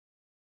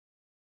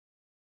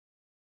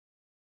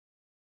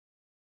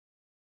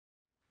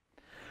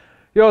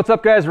Yo, what's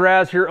up guys?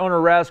 Raz here, owner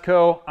of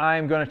Razco.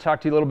 I'm going to talk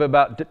to you a little bit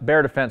about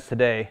bear defense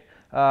today.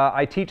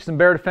 I teach some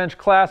bear defense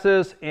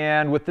classes,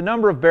 and with the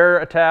number of bear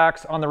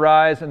attacks on the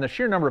rise and the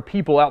sheer number of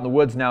people out in the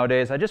woods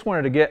nowadays, I just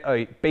wanted to get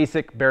a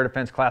basic bear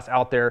defense class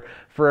out there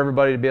for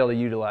everybody to be able to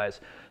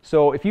utilize.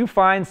 So if you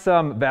find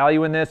some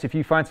value in this, if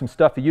you find some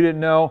stuff that you didn't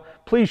know,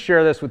 please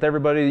share this with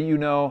everybody that you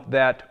know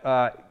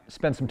that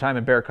spend some time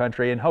in bear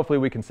country, and hopefully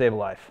we can save a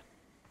life.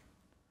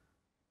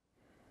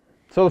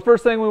 So the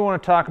first thing we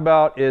want to talk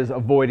about is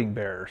avoiding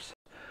bears.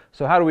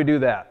 So how do we do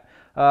that?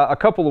 A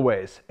couple of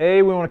ways.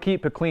 A, we want to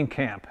keep a clean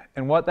camp.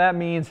 And what that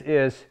means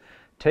is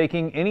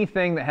taking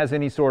anything that has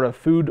any sort of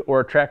food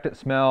or attractant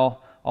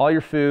smell, all your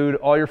food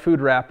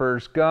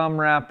wrappers, gum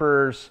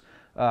wrappers,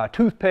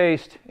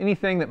 toothpaste,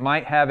 anything that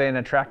might have an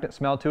attractant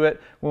smell to it,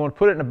 we want to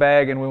put it in a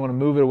bag and we want to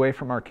move it away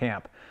from our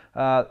camp.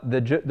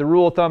 The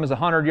rule of thumb is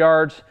 100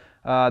 yards.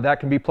 That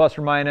can be plus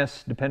or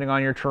minus depending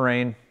on your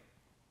terrain.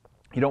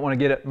 You don't want to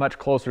get it much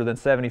closer than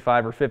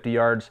 75 or 50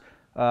 yards.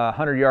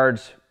 100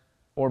 yards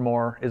or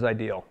more is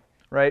ideal,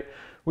 right?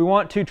 We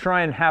want to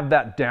try and have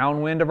that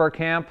downwind of our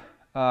camp,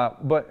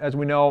 but as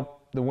we know,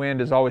 the wind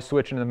is always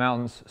switching to the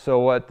mountains. So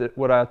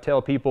what I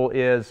tell people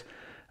is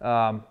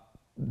the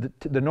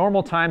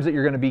normal times that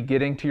you're going to be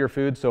getting to your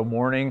food, so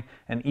morning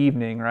and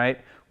evening,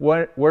 right?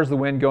 Where's the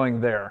wind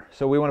going there?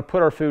 So we want to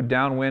put our food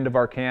downwind of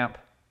our camp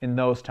in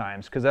those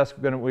times, because that's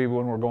going to be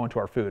when we're going to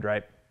our food,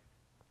 right?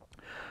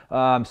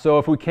 So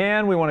if we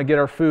can, we want to get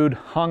our food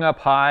hung up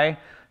high,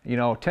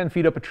 10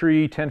 feet up a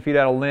tree, 10 feet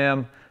out a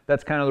limb.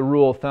 That's kind of the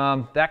rule of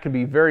thumb. That can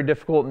be very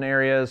difficult in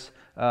areas.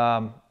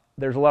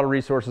 There's a lot of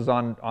resources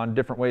on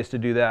different ways to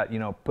do that,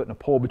 putting a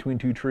pole between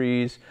two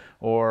trees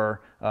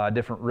or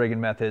different rigging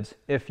methods.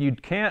 If you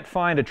can't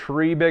find a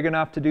tree big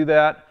enough to do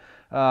that,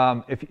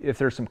 if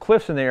there's some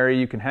cliffs in the area,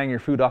 you can hang your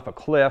food off a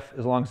cliff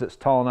as long as it's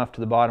tall enough to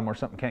the bottom where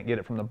something can't get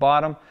it from the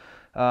bottom.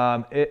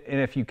 And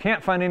if you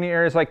can't find any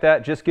areas like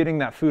that, just getting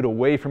that food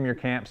away from your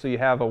camp so you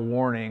have a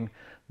warning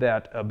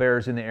that a bear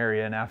is in the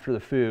area and after the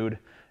food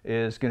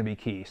is going to be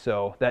key.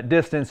 So that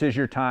distance is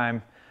your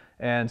time.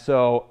 And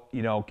so,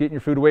 getting your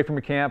food away from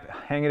your camp,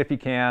 hang it if you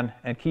can,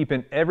 and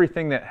keeping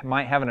everything that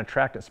might have an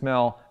attractant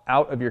smell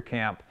out of your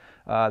camp.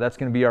 That's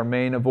going to be our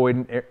main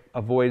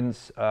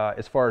avoidance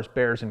as far as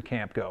bears in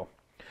camp go.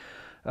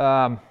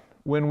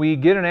 When we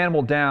get an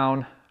animal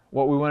down,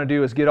 what we want to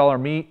do is get all our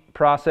meat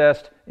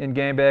processed in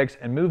game bags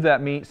and move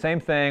that meat. Same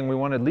thing, we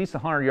want at least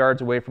 100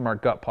 yards away from our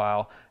gut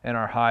pile and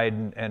our hide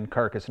and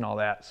carcass and all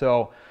that.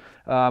 So,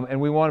 and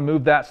we want to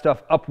move that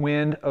stuff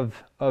upwind of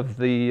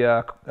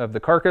the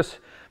carcass,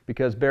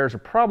 because bears are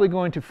probably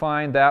going to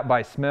find that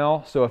by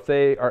smell. So if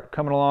they are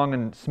coming along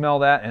and smell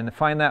that and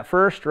find that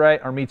first, right,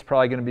 our meat's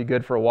probably going to be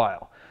good for a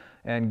while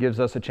and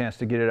gives us a chance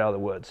to get it out of the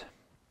woods.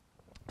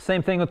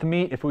 Same thing with the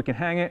meat. If we can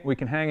hang it, we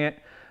can hang it.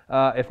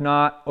 If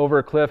not, over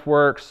a cliff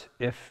works.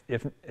 If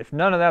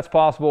none of that's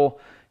possible,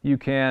 you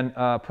can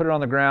put it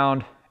on the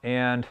ground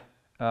and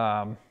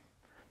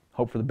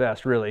hope for the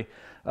best, really.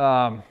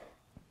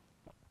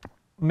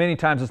 Many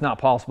times it's not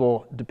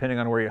possible depending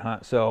on where you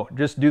hunt. So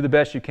just do the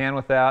best you can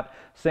with that.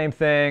 Same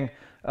thing.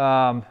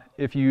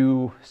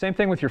 Same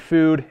thing with your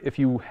food. If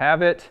you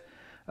have it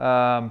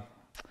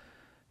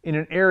in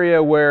an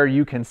area where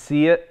you can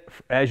see it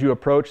as you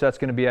approach, that's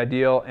going to be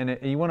ideal. And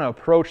you want to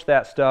approach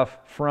that stuff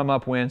from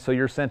upwind so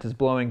your scent is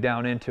blowing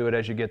down into it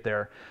as you get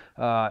there.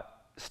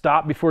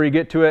 Stop before you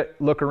get to it,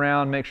 look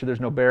around, make sure there's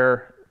no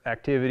bear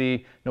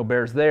activity, no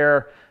bears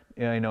there.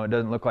 It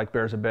doesn't look like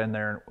bears have been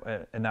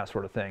there and that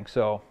sort of thing.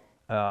 So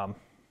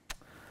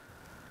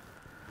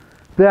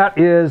that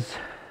is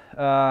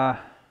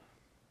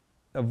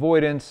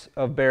avoidance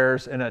of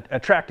bears and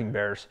attracting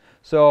bears.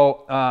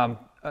 So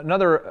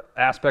another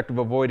aspect of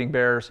avoiding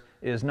bears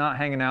is not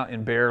hanging out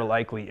in bear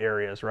likely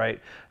areas,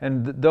 right?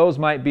 And those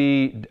might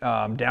be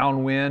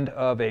downwind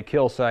of a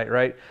kill site,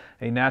 right?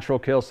 A natural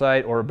kill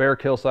site or a bear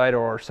kill site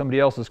or somebody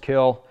else's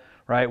kill,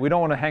 right? We don't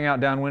want to hang out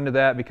downwind of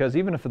that, because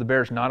even if the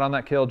bear's not on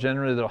that kill,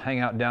 generally they'll hang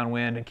out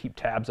downwind and keep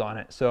tabs on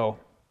it. So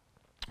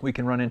we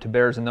can run into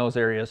bears in those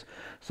areas.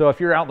 So if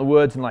you're out in the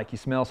woods and you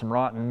smell some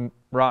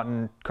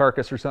rotten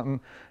carcass or something,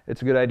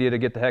 it's a good idea to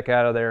get the heck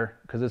out of there,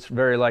 because it's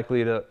very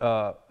likely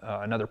to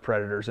another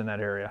predator's in that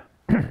area.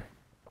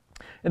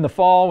 In the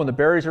fall, when the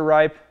berries are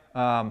ripe,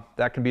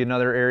 that can be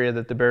another area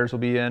that the bears will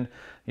be in.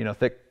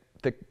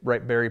 Thick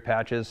ripe berry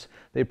patches.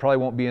 They probably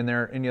won't be in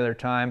there any other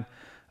time,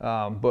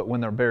 but when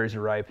their berries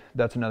are ripe,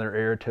 that's another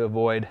area to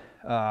avoid.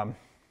 When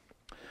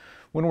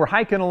we're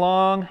hiking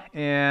along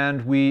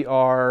and we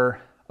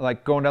are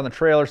going down the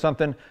trail or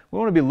something, we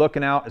want to be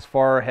looking out as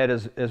far ahead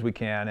as we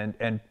can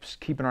and just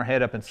keeping our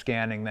head up and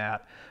scanning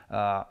that,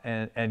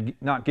 and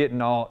not getting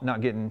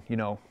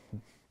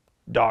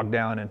dogged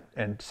down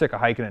and sick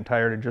of hiking and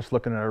tired and just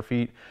looking at our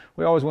feet.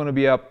 We always want to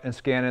be up and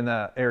scanning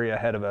the area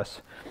ahead of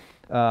us,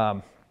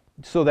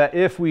 so that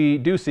if we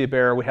do see a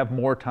bear, we have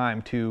more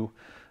time to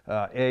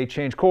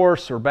change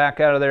course or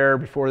back out of there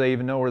before they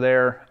even know we're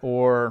there,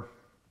 or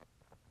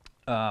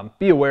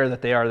be aware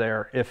that they are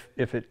there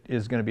if it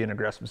is going to be an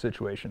aggressive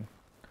situation.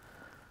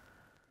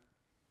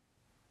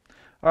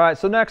 All right,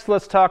 so next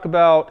let's talk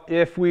about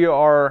if we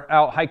are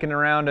out hiking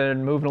around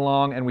and moving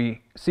along and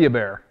we see a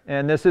bear.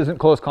 And this isn't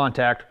close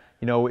contact,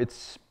 you know,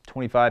 it's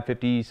 25,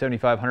 50,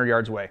 75, 100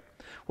 yards away.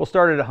 We'll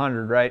start at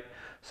 100, right?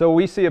 So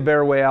we see a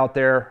bear way out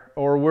there,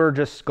 or we're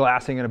just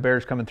glassing and a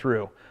bear's coming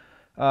through.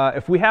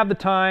 If we have the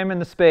time and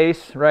the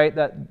space, right,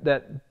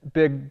 that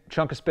big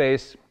chunk of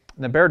space,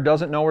 and the bear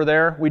doesn't know we're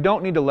there, we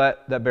don't need to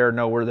let that bear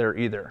know we're there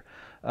either.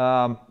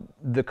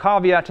 The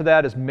caveat to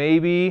that is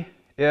maybe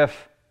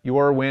if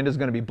your wind is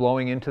going to be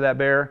blowing into that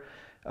bear,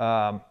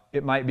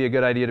 it might be a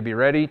good idea to be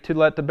ready to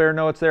let the bear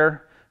know it's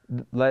there,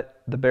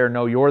 let the bear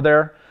know you're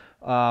there,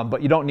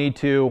 but you don't need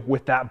to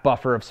with that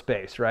buffer of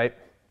space, right?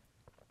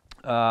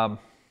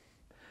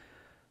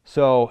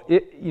 So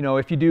you know,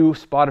 if you do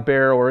spot a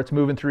bear or it's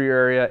moving through your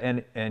area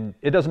and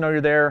it doesn't know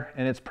you're there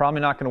and it's probably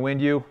not going to wind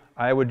you,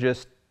 I would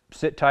just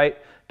sit tight,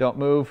 don't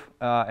move,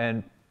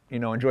 and you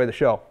know, enjoy the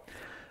show.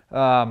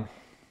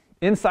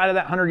 Inside of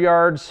that 100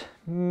 yards,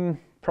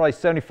 probably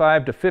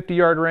 75 to 50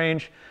 yard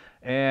range,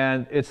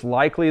 and it's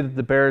likely that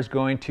the bear is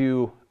going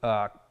to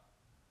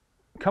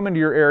come into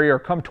your area or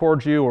come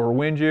towards you or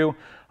wind you.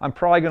 I'm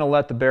probably going to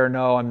let the bear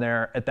know I'm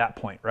there at that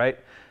point, right?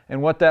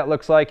 And what that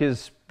looks like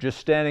is just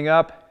standing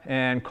up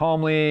and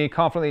calmly,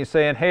 confidently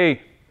saying,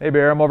 hey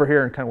bear, I'm over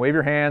here, and kind of wave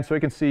your hand so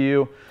he can see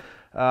you,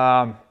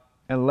 and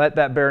let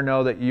that bear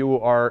know that you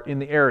are in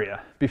the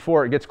area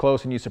before it gets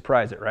close and you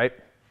surprise it, right?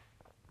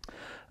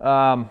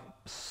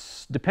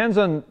 Depends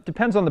on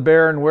the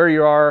bear and where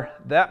you are.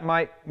 That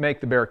might make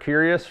the bear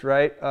curious,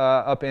 right?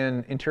 Up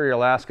in interior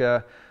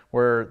Alaska,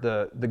 where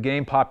the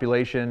game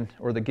population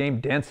or the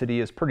game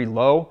density is pretty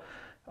low,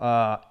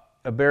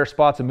 a bear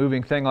spots a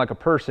moving thing like a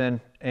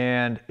person,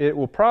 and it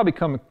will probably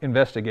come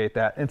investigate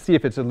that and see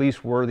if it's at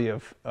least worthy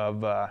of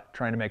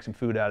trying to make some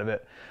food out of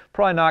it.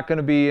 Probably not going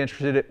to be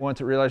interested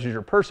once it realizes you're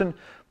a person,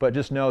 but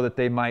just know that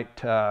they might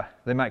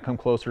come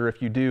closer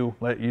if you do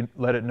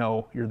let it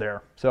know you're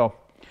there. So.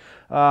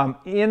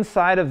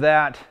 Inside of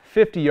that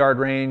 50 yard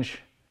range,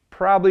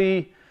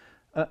 probably,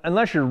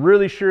 unless you're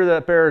really sure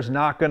that bear is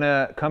not going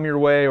to come your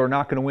way or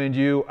not going to wind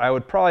you, I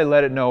would probably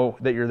let it know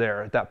that you're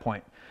there at that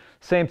point.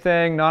 Same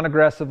thing,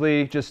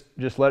 non-aggressively, just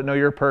let it know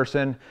you're a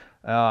person,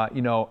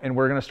 you know, and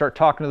we're going to start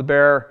talking to the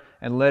bear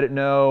and let it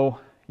know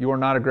you are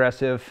not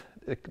aggressive.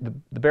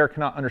 The bear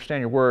cannot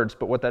understand your words,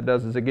 but what that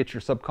does is it gets your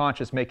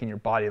subconscious making your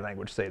body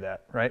language say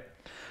that, right?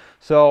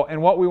 So,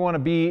 and what we want to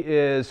be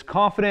is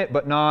confident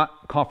but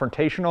not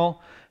confrontational,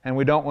 and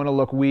we don't want to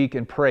look weak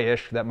and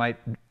preyish.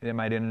 It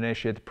might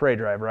initiate the prey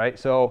drive, right?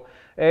 So,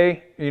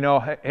 you know,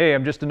 hey,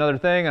 I'm just another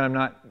thing, and I'm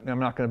not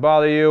going to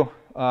bother you,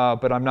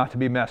 but I'm not to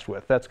be messed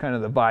with. That's kind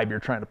of the vibe you're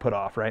trying to put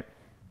off, right?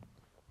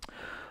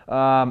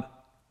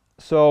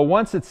 So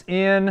once it's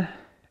in,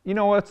 you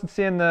know, once it's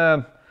in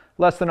the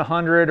less than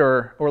 100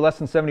 or less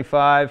than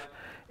 75,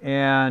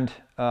 and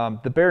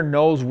the bear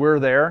knows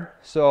we're there,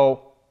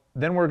 so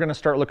then we're going to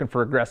start looking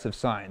for aggressive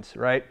signs,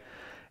 right?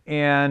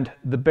 And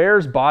the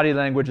bear's body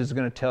language is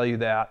going to tell you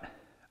that,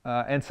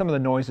 and some of the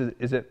noises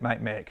it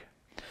might make.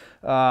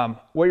 What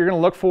you're going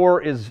to look for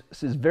is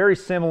very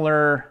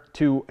similar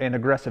to an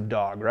aggressive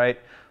dog, right?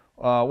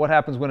 What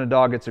happens when a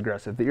dog gets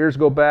aggressive? The ears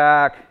go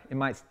back, it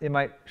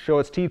might show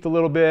its teeth a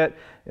little bit,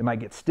 it might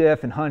get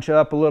stiff and hunch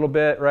up a little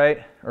bit,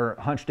 right? Or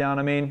hunch down,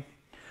 I mean.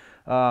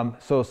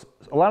 So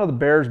a lot of the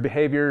bear's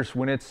behaviors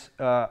when it's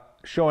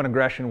showing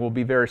aggression will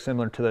be very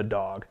similar to the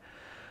dog.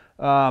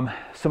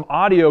 Some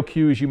audio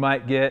cues you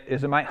might get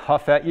is it might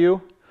huff at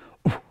you,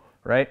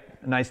 right?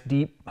 A nice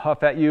deep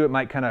huff at you. It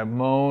might kind of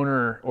moan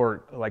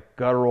or like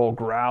guttural,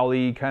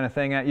 growly kind of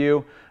thing at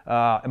you.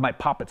 It might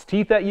pop its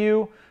teeth at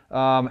you.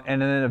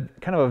 And then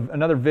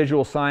another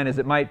visual sign is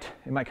it might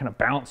kind of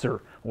bounce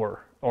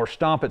or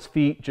stomp its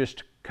feet, just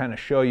to kind of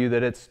show you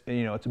that it's,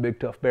 you know, it's a big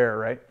tough bear,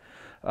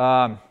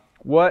 right?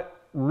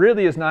 What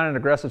really is not an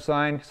aggressive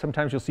sign,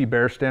 sometimes you'll see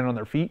bears stand on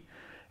their feet.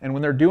 And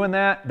when they're doing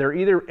that, they're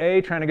either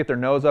trying to get their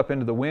nose up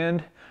into the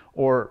wind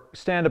or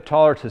stand up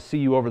taller to see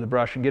you over the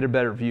brush and get a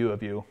better view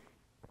of you.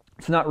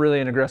 It's not really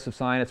an aggressive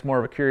sign, it's more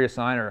of a curious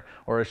sign,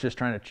 or it's just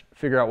trying to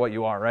figure out what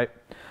you are, right?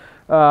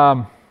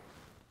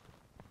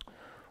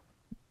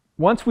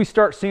 Once we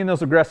start seeing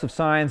those aggressive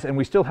signs and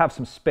we still have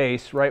some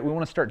space, right, we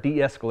want to start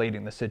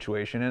de-escalating the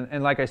situation.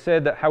 And like I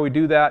said, how we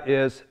do that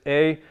is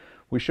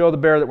we show the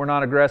bear that we're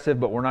not aggressive,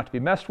 but we're not to be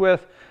messed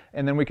with,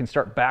 and then we can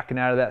start backing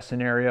out of that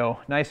scenario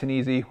nice and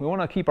easy. We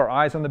want to keep our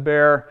eyes on the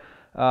bear,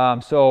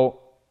 so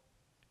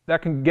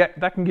that can get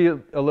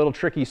a little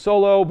tricky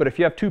solo, but if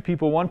you have two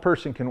people, one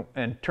person can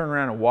turn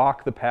around and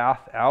walk the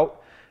path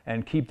out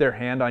and keep their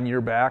hand on your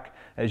back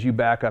as you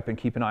back up and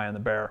keep an eye on the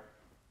bear.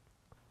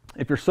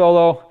 If you're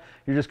solo,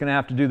 you're just going to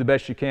have to do the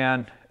best you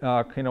can,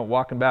 you know,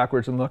 walking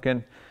backwards and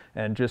looking,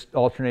 and just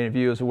alternating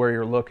views of where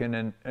you're looking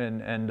and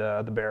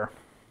the bear.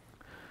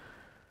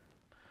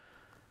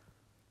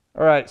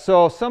 All right,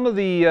 so some of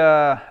the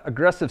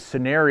aggressive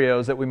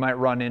scenarios that we might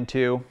run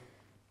into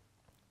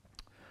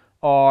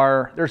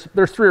are,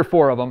 there's 3 or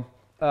 4 of them.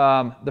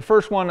 The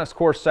first one is, of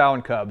course, sow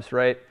and cubs,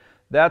 right?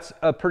 That's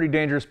a pretty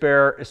dangerous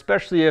bear,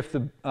 especially if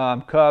the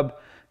cub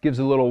gives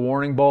a little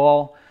warning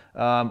bawl.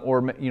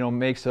 or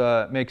makes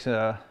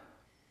a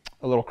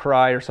little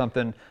cry or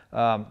something,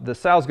 the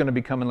sow's going to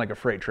be coming like a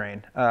freight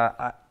train,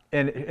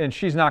 and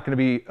she's not going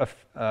to be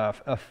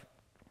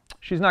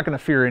she's not going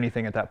to fear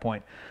anything at that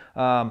point.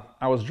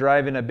 I was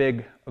driving a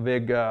big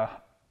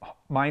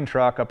mine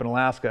truck up in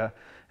Alaska,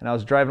 and I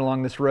was driving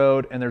along this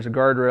road, and there's a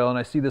guardrail, and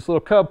I see this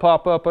little cub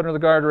pop up under the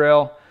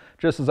guardrail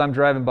just as I'm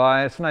driving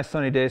by. It's a nice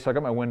sunny day, so I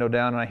got my window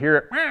down, and I hear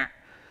it,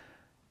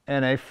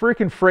 and a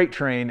freaking freight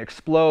train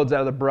explodes out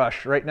of the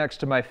brush right next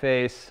to my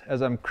face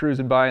as I'm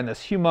cruising by in this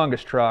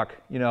humongous truck,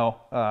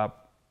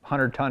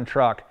 100-ton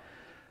truck.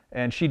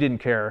 And she didn't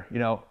care,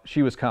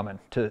 she was coming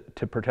to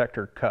protect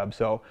her cub.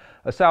 So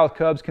a sow with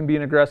cubs can be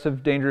an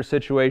aggressive, dangerous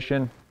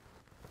situation.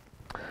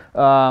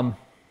 A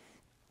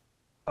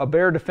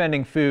bear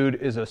defending food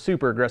is a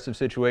super aggressive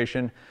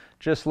situation.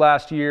 Just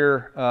last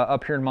year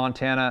up here in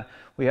Montana,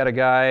 we had a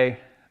guy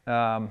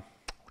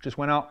just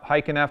went out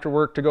hiking after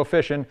work to go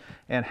fishing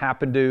and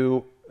happened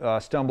to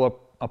stumble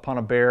upon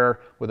a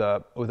bear with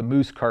a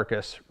moose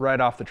carcass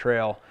right off the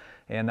trail,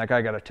 and that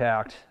guy got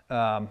attacked.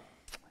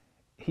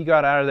 He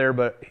got out of there,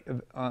 but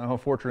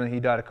unfortunately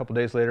he died a couple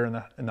days later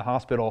in the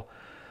hospital.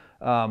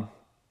 But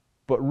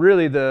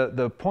really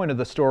the point of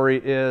the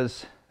story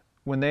is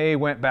when they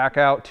went back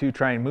out to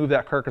try and move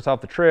that carcass off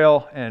the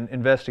trail and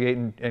investigate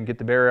and get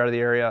the bear out of the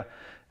area,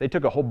 they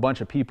took a whole bunch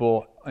of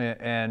people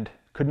and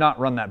could not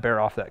run that bear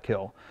off that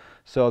kill.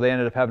 So they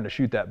ended up having to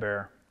shoot that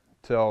bear.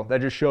 So that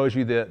just shows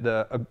you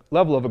the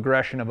level of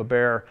aggression of a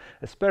bear,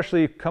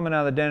 especially coming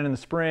out of the den in the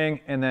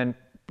spring and then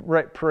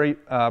right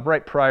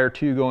prior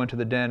to going to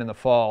the den in the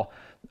fall.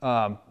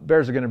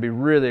 Bears are going to be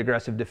really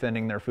aggressive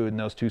defending their food in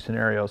those two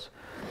scenarios.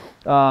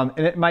 And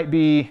it might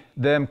be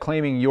them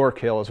claiming your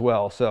kill as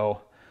well.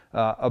 So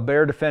a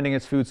bear defending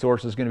its food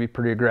source is going to be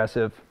pretty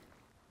aggressive.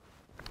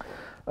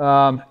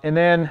 And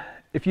then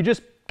if you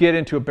just get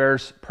into a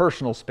bear's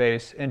personal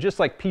space, and just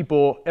like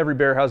people, every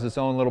bear has its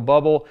own little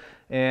bubble,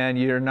 and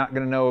you're not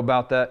going to know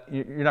about that.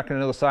 You're not going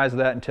to know the size of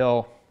that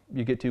until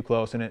you get too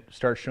close and it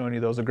starts showing you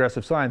those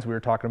aggressive signs we were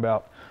talking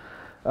about.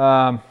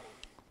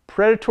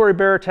 Predatory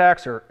bear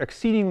attacks are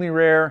exceedingly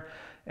rare,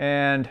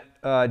 and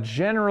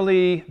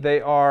generally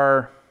they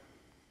are,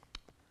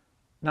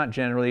 not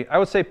generally, I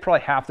would say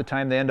probably half the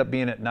time they end up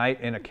being at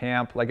night in a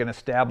camp, like an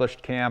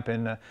established camp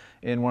in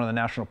one of the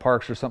national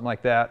parks or something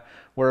like that,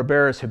 where a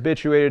bear is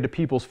habituated to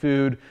people's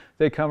food.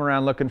 They come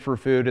around looking for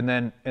food and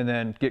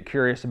then get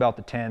curious about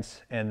the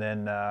tents, and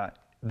then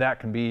that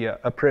can be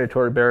a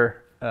predatory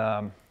bear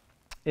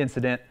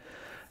incident.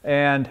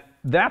 And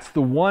that's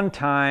the one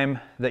time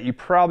that you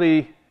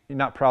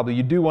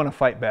you do want to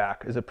fight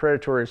back, is a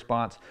predatory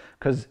response,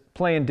 because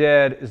playing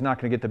dead is not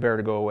going to get the bear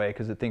to go away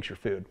because it thinks you're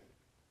food.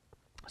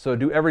 So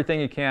do everything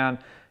you can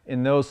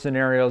in those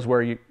scenarios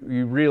where you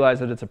realize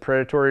that it's a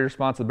predatory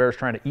response, the bear's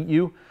trying to eat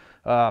you,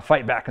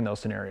 fight back in those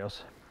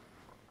scenarios.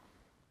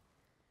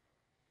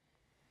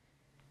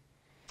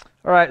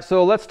 All right,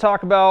 so let's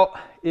talk about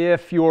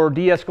if your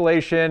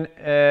de-escalation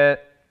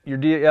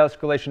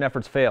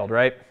efforts failed,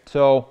 right?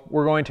 So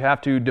we're going to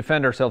have to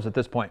defend ourselves at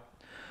this point.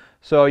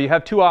 So you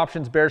have two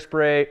options, bear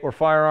spray or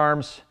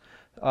firearms.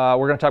 We're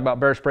going to talk about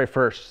bear spray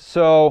first.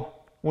 So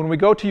when we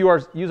go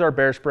to use our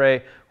bear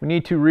spray, we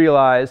need to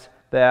realize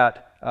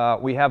that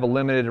we have a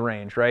limited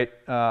range, right?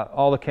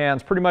 All the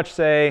cans pretty much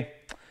say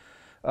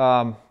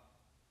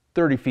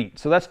 30 feet.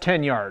 So that's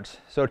 10 yards.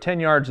 So 10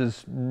 yards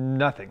is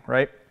nothing,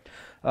 right?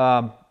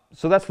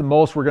 So that's the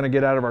most we're going to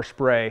get out of our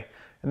spray.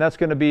 And that's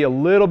going to be a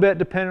little bit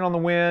dependent on the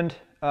wind,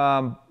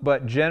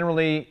 but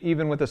generally,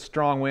 even with a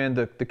strong wind,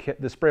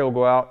 the spray will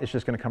go out. It's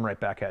just going to come right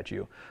back at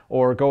you,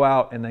 or go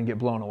out and then get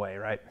blown away,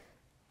 right?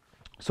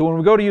 So when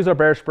we go to use our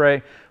bear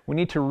spray, we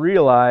need to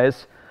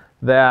realize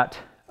that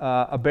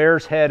a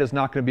bear's head is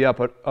not going to be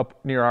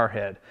up near our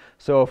head.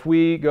 So if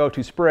we go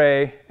to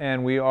spray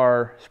and we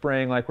are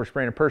spraying like we're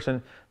spraying a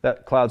person,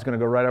 that cloud's going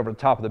to go right over the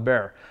top of the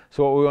bear.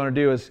 So what we want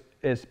to do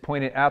is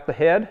point it at the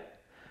head,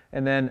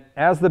 and then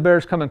as the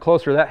bear's coming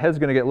closer, that head's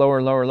going to get lower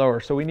and lower and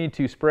lower. So we need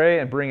to spray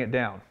and bring it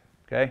down,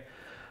 okay?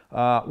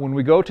 When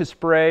we go to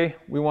spray,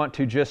 we want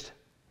to just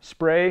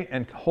spray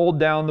and hold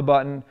down the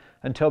button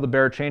until the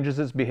bear changes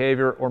its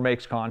behavior or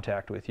makes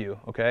contact with you,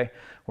 okay?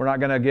 We're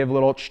not going to give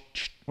little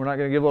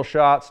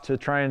shots to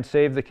try and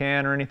save the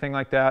can or anything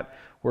like that.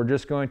 We're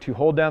just going to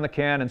hold down the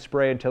can and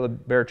spray until the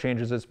bear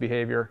changes its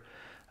behavior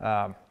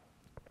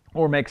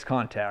or makes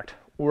contact.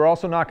 We're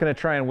also not going to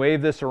try and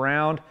wave this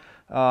around,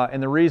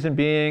 and the reason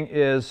being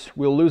is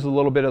we'll lose a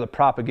little bit of the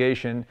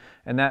propagation,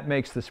 and that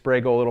makes the spray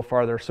go a little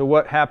farther. So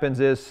what happens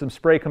is some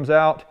spray comes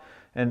out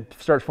and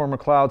starts forming a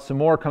cloud, some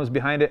more comes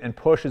behind it and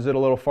pushes it a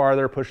little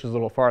farther, pushes a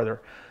little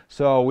farther.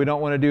 So we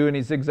don't want to do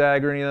any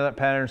zigzag or any of that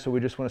pattern, so we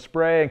just want to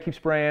spray and keep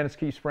spraying,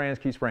 keep spraying,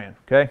 keep spraying,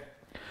 okay?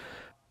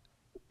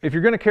 If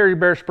you're going to carry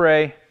bear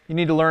spray, you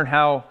need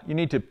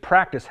to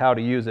practice how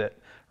to use it,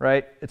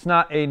 right? It's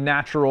not a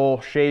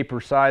natural shape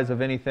or size of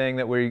anything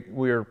that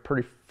we are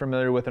pretty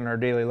familiar with in our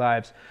daily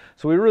lives.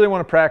 So we really want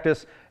to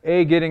practice,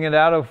 getting it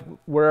out of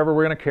wherever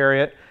we're going to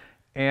carry it,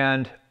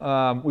 and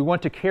we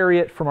want to carry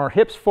it from our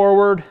hips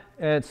forward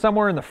and it's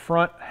somewhere in the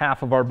front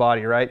half of our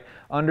body, right?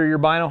 Under your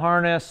bino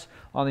harness,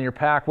 on your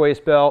pack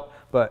waist belt,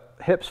 but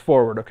hips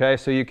forward, okay?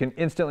 So you can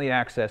instantly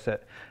access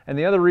it. And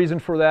the other reason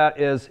for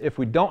that is if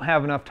we don't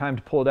have enough time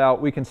to pull it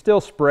out, we can still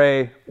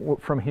spray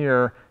from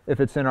here if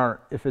it's in our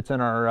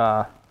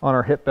on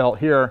our hip belt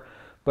here.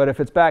 But if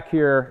it's back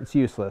here, it's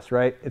useless,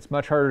 right? It's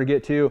much harder to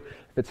get to.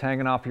 If it's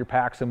hanging off your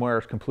pack somewhere,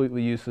 it's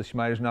completely useless. You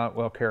might as not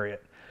well carry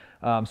it.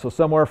 So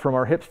somewhere from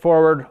our hips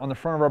forward on the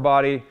front of our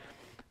body,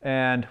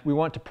 and we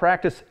want to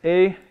practice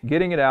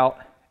getting it out.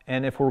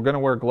 And if we're going to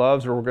wear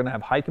gloves or we're going to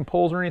have hiking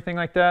poles or anything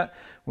like that,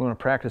 we want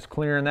to practice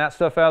clearing that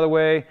stuff out of the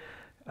way,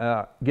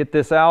 get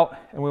this out,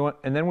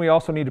 and then we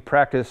also need to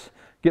practice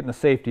getting the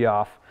safety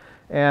off.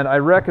 And I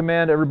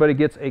recommend everybody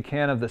gets a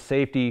can of the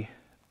safety,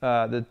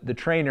 the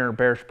trainer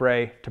bear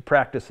spray to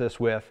practice this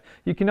with.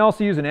 You can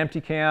also use an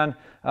empty can,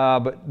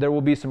 but there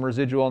will be some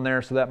residual in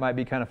there, so that might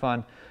be kind of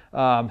fun.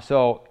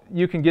 So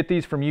you can get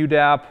these from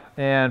UDAP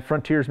and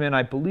Frontiersman,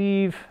 I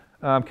believe.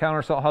 Counter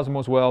Assault has them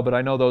as well, but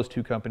I know those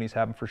two companies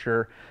have them for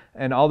sure.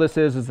 And all this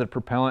is the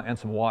propellant and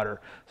some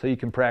water. So you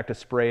can practice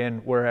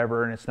spraying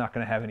wherever and it's not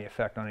going to have any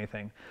effect on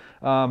anything.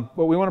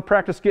 But we want to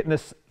practice getting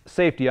this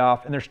safety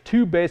off. And there's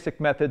two basic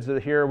methods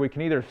here. We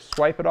can either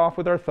swipe it off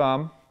with our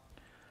thumb,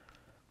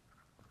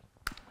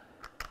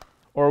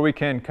 or we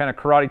can kind of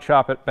karate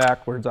chop it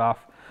backwards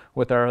off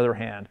with our other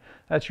hand.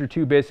 That's your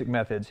two basic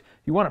methods.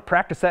 You want to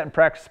practice that and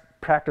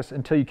practice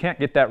until you can't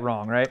get that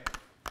wrong, right?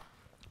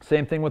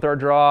 Same thing with our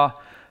draw.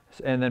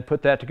 And then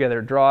put that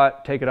together, draw it,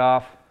 take it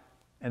off,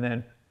 and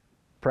then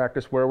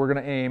practice where we're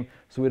going to aim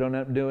so we don't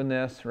end up doing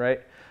this, right?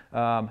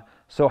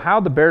 So how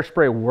the bear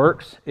spray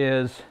works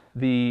is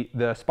the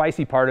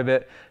spicy part of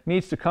it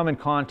needs to come in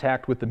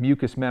contact with the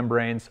mucous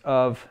membranes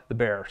of the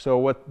bear. So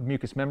what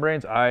mucous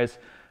membranes? Eyes,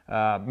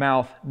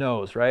 mouth,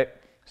 nose, right?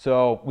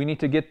 So we need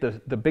to get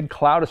the big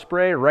cloud of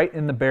spray right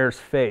in the bear's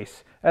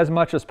face as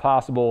much as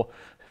possible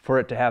for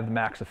it to have the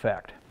max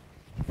effect.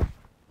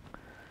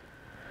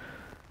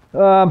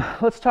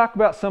 Let's talk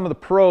about some of the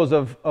pros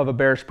of a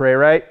bear spray,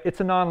 right? It's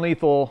a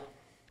non-lethal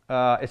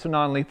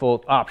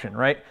option,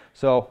 right?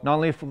 So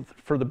non-lethal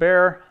for the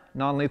bear,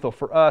 non-lethal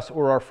for us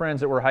or our friends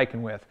that we're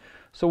hiking with.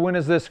 So when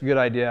is this a good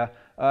idea?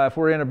 If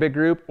we're in a big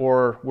group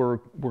or we're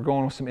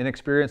going with some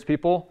inexperienced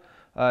people,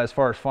 as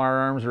far as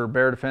firearms or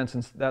bear defense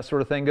and that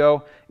sort of thing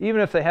go,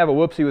 even if they have a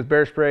whoopsie with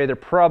bear spray, they're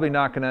probably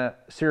not going to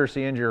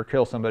seriously injure or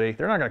kill somebody.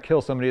 They're not going to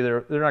kill somebody.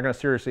 They're not going to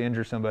seriously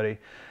injure somebody.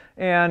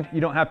 And you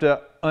don't have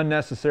to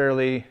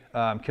unnecessarily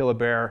kill a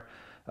bear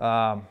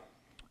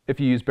if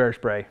you use bear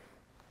spray,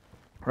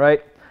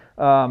 right?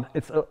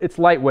 It's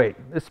lightweight.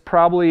 It's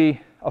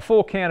probably, a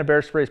full can of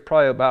bear spray is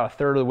probably about a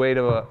third of the weight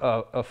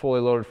of a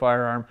fully loaded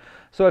firearm.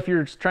 So if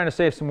you're trying to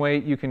save some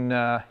weight, you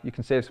can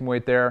save some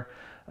weight there.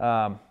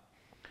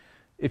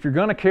 If you're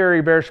going to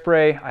carry bear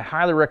spray, I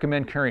highly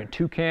recommend carrying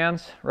 2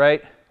 cans,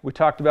 right? We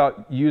talked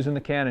about using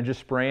the can and just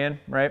spraying,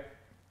 right?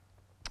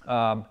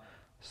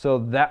 So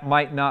that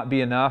might not be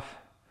enough.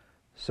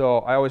 So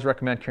I always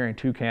recommend carrying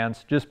 2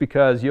 cans just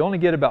because you only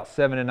get about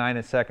 7 to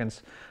 9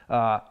 seconds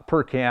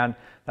per can.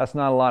 That's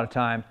not a lot of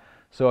time.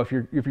 So if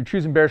you're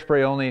choosing bear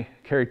spray only,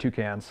 carry 2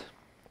 cans.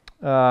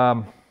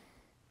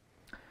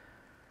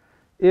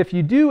 If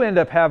you do end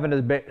up having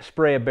to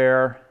spray a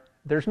bear,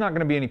 there's not going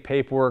to be any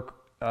paperwork,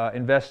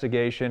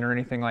 investigation or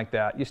anything like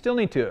that. You still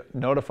need to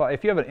notify,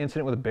 if you have an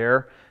incident with a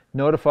bear,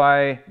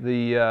 notify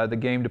the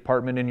game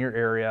department in your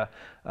area,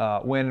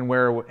 when and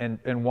where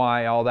and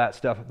why, all that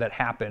stuff that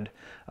happened.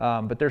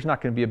 But there's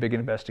not going to be a big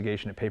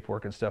investigation and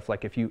paperwork and stuff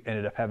like if you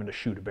ended up having to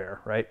shoot a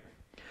bear, right?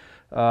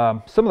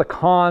 Some of the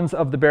cons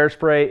of the bear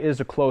spray is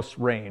a close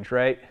range,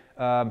 right?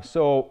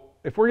 So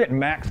if we're getting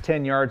max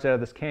 10 yards out of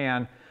this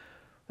can,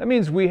 that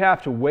means we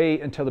have to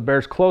wait until the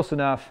bear's close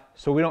enough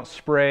so we don't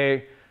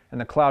spray and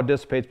the cloud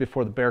dissipates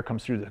before the bear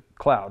comes through the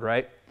cloud,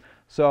 right?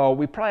 So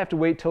we probably have to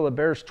wait till the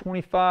bear's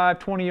 25,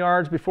 20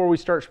 yards before we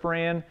start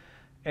spraying,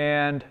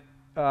 and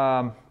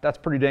that's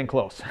pretty dang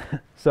close.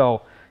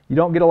 So you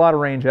don't get a lot of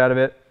range out of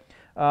it.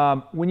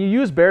 When you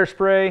use bear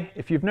spray,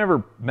 if you've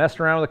never messed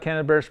around with a can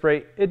of bear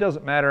spray, it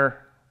doesn't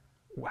matter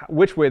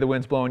which way the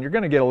wind's blowing, you're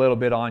going to get a little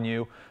bit on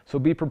you, so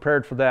be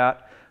prepared for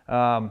that.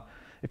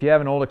 If you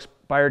have an old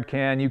expired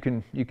can, you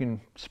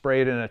can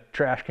spray it in a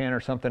trash can or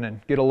something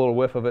and get a little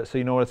whiff of it so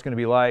you know what it's going to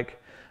be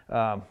like.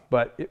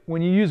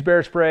 When you use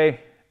bear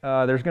spray,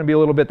 there's going to be a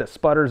little bit that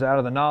sputters out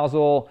of the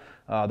nozzle.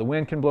 The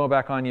wind can blow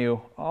back on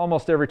you.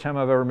 Almost every time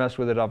I've ever messed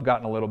with it, I've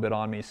gotten a little bit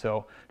on me,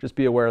 so just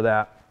be aware of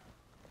that.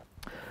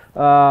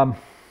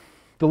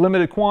 The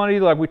limited quantity,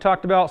 like we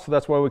talked about, so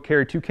that's why we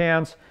carry 2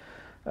 cans.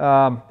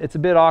 It's a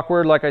bit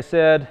awkward, like I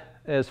said,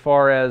 as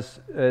far as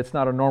it's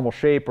not a normal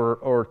shape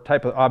or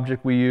type of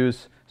object we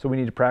use, so we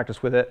need to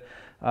practice with it.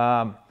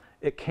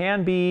 It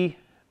can be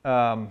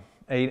an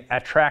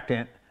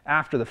attractant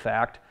after the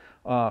fact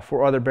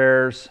for other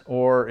bears,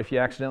 or if you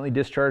accidentally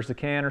discharge the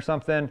can or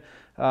something.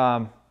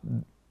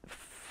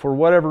 For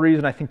whatever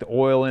reason, I think the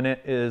oil in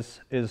it is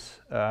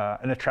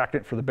an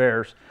attractant for the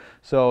bears.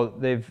 So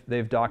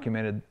they've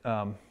documented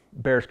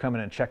bears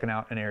coming and checking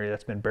out an area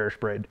that's been bear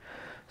sprayed.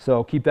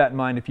 So keep that in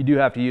mind. If you do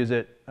have to use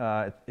it,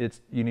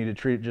 you need to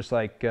treat it just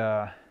like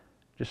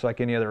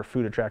any other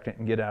food attractant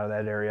and get out of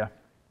that area.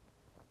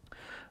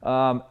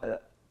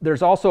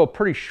 There's also a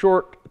pretty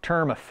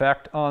short-term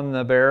effect on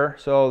the bear.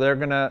 So they're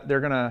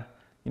gonna,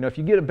 you know, if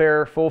you get a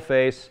bear full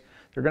face,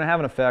 they're gonna have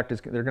an effect.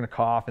 They're gonna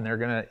cough and they're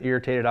gonna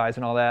irritated eyes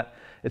and all that.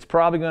 It's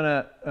probably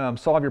gonna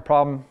solve your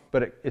problem,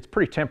 but it's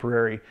pretty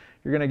temporary.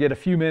 You're gonna get a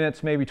few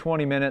minutes, maybe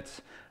 20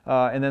 minutes,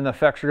 and then the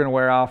effects are gonna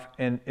wear off.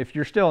 And if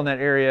you're still in that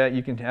area,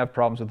 you can have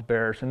problems with the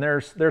bears. And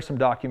there's some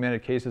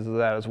documented cases of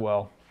that as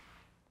well.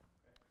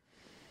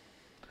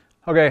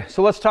 Okay,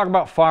 so let's talk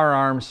about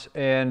firearms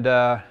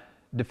and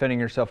defending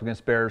yourself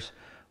against bears.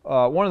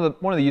 One of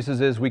the uses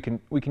is we can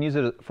use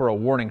it for a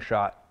warning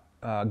shot,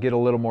 get a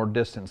little more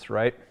distance,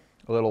 right?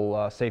 A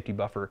little safety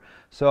buffer.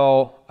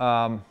 So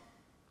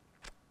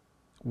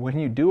when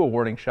you do a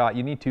warning shot,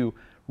 you need to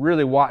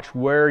really watch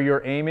where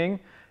you're aiming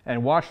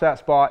and watch that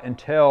spot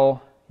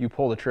until you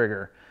pull the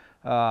trigger.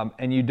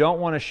 And you don't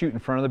want to shoot in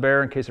front of the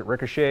bear in case it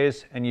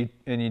ricochets, and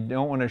you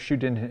don't want to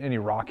shoot into any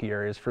rocky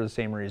areas for the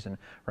same reason,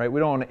 right?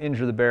 We don't want to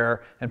injure the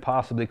bear and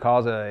possibly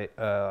cause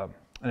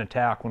an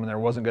attack when there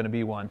wasn't going to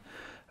be one.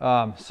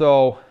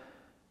 So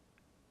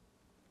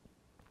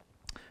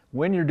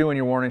when you're doing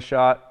your warning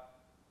shot,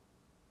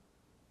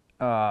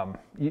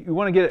 you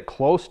want to get it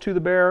close to the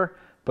bear,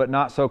 but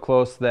not so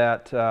close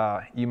that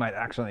you might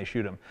accidentally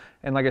shoot him.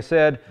 And like I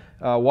said,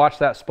 watch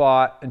that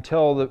spot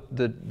until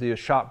the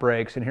shot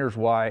breaks, and here's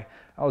why.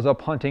 I was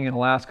up hunting in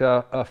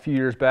Alaska a few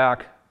years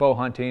back, bow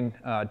hunting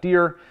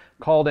deer,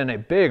 called in a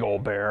big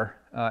old bear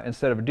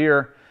instead of a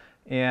deer,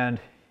 and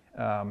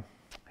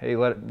hey,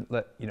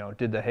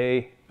 did the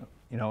hey,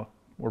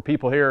 we're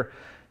people here.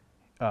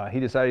 He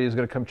decided he was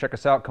going to come check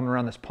us out, coming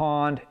around this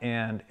pond,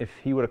 and if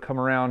he would have come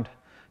around,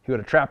 he would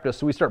have trapped us.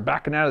 So we start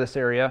backing out of this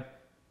area,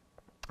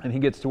 and he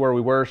gets to where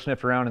we were,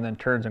 sniffed around, and then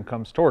turns and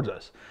comes towards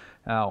us.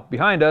 Now,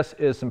 behind us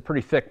is some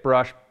pretty thick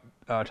brush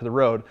to the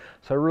road,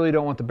 so I really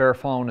don't want the bear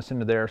following us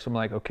into there. So I'm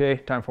like, okay,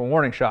 time for a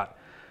warning shot.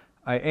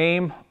 I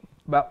aim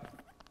about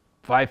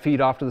 5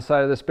 feet off to the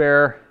side of this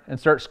bear and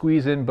start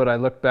squeezing, but I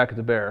look back at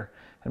the bear,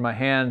 and my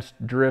hand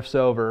drifts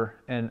over,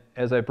 and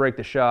as I break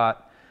the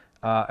shot,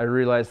 I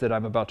realize that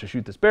I'm about to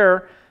shoot this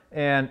bear,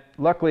 and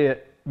luckily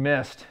it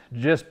missed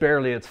just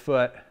barely its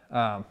foot,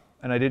 and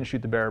I didn't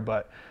shoot the bear,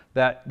 but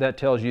that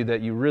tells you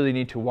that you really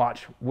need to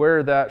watch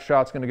where that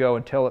shot's going to go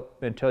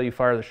until you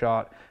fire the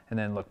shot, and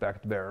then look back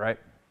at the bear, right?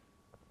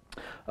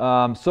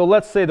 So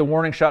let's say the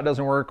warning shot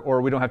doesn't work,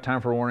 or we don't have time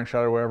for a warning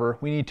shot or whatever.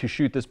 We need to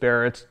shoot this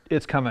bear.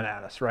 It's coming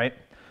at us, right?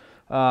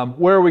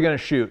 Where are we going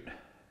to shoot?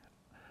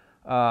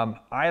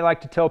 I like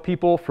to tell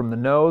people from the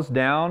nose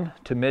down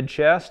to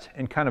mid-chest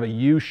in kind of a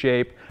U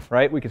shape,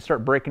 right? We can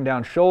start breaking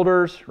down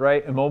shoulders,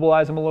 right?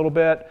 Immobilize them a little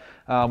bit.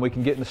 We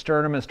can get in the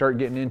sternum and start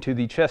getting into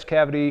the chest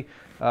cavity,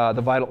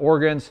 the vital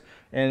organs,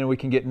 and we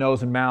can get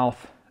nose and mouth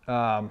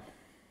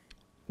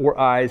or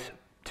eyes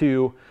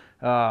too,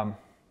 and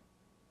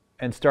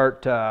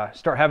start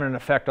having an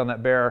effect on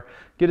that bear.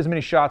 Get as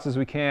many shots as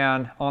we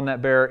can on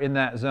that bear in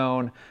that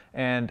zone,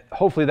 and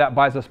hopefully that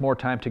buys us more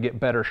time to get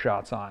better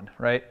shots on,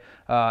 right?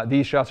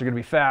 These shots are going to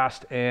be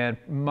fast and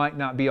might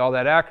not be all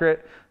that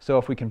accurate, so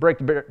if we can break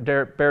the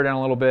bear down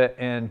a little bit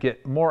and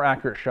get more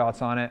accurate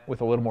shots on it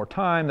with a little more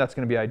time, that's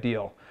going to be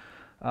ideal.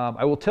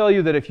 I will tell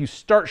you that if you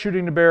start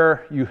shooting the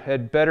bear,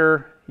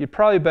 you'd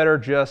probably better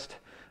just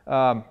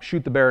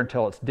shoot the bear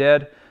until it's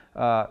dead,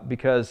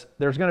 because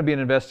there's going to be an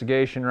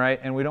investigation, right?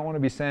 And we don't want to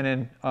be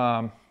sending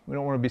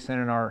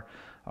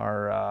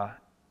our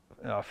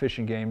fish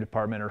and game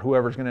department or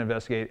whoever's going to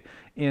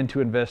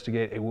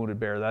investigate a wounded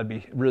bear. That'd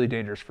be really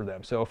dangerous for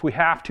them. So if we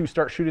have to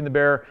start shooting the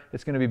bear,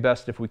 it's going to be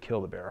best if we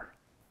kill the bear.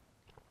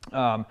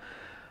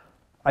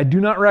 I do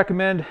not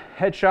recommend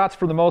headshots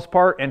for the most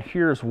part, and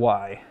here's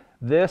why.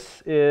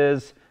 This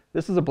is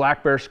a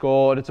black bear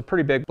skull, and it's a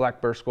pretty big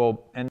black bear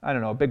skull, and I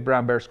don't know, a big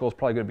brown bear skull is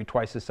probably going to be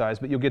twice this size,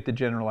 but you'll get the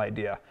general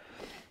idea.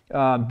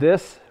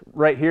 This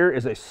right here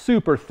is a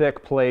super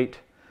thick plate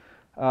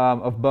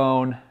of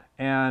bone,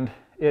 and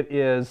it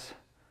is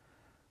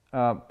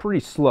pretty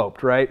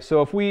sloped, right?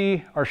 So if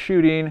we are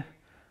shooting,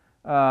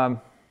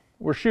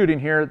 we're shooting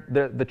here,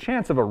 the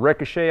chance of a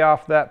ricochet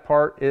off that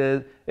part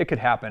it could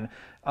happen.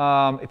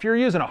 If you're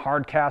using a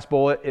hard cast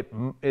bullet,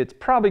 it's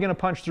probably going to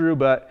punch through,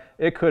 but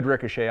it could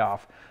ricochet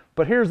off.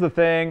 But here's the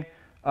thing,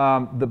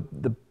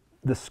 the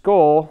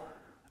skull,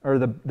 or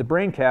the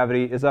brain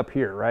cavity is up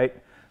here, right?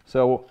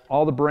 So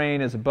all the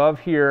brain is above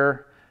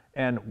here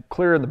and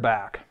clear in the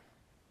back.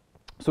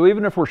 So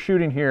even if we're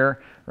shooting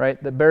here,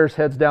 right, the bear's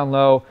head's down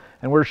low,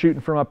 and we're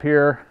shooting from up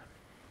here,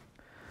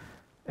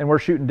 and we're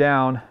shooting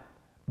down,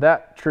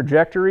 that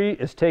trajectory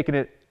is taking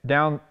it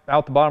down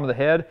out the bottom of the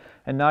head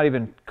and not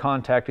even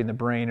contacting the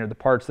brain or the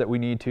parts that we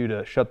need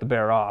to shut the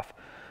bear off.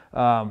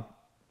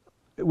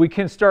 We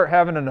can start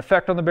having an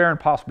effect on the bear and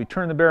possibly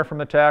turn the bear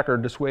from attack or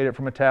dissuade it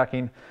from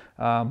attacking,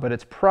 but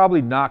it's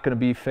probably not going to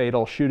be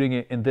fatal shooting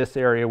it in this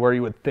area where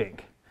you would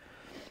think.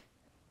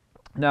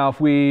 Now,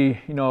 if we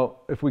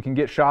can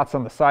get shots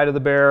on the side of the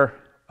bear,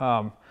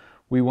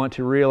 we want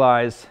to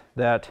realize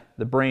that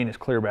the brain is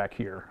clear back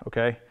here,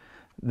 okay?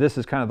 This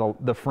is kind of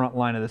the front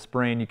line of this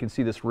brain. You can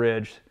see this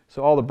ridge.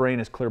 So all the brain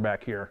is clear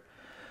back here.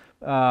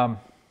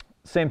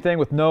 Same thing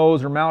with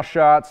nose or mouth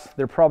shots.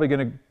 They're probably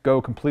going to go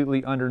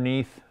completely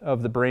underneath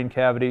of the brain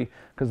cavity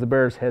because the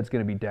bear's head's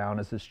going to be down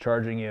as it's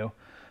charging you.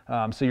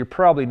 So you're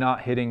probably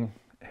not hitting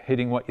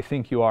what you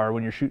think you are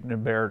when you're shooting a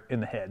bear in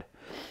the head.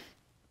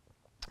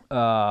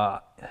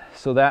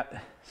 So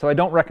I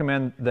don't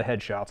recommend the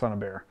head shots on a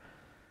bear.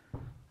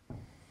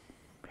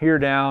 Here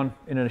down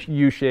in a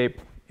U shape,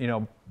 you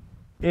know,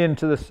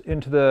 into the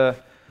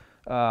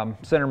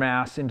center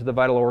mass, into the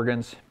vital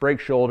organs, break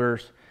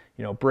shoulders,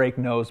 you know, break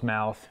nose,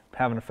 mouth,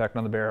 have an effect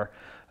on the bear.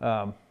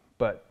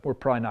 But we're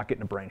probably not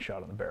getting a brain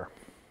shot on the bear.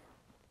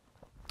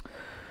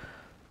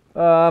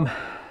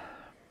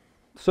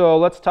 So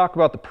let's talk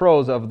about the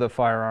pros of the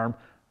firearm.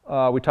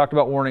 We talked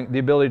about the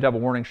ability to have a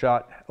warning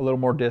shot a little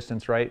more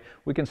distance, right?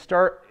 We can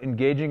start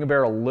engaging a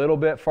bear a little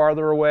bit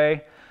farther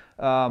away,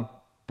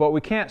 but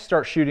we can't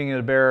start shooting at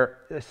a bear,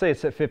 say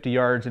it's at 50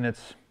 yards and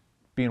it's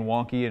being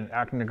wonky and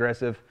acting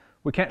aggressive.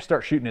 We can't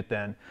start shooting it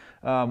then.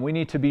 We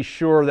need to be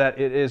sure that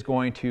it is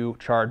going to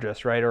charge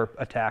us, right, or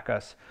attack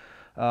us.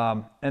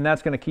 And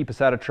that's going to keep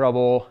us out of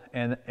trouble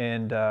and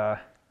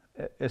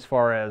as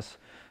far as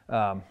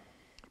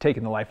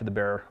taking the life of the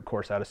bear, of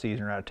course, out of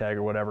season or out of tag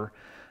or whatever.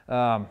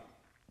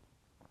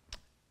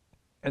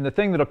 And the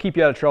thing that'll keep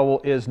you out of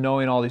trouble is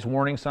knowing all these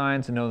warning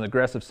signs and knowing the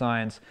aggressive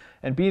signs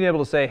and being able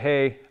to say,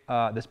 hey,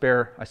 this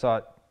bear, I saw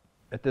it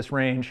at this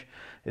range.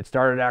 It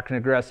started acting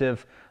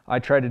aggressive. I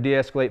tried to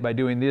de-escalate by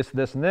doing this,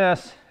 this, and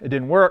this. It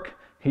didn't work.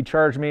 He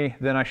charged me,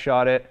 then I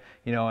shot it.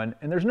 You know, and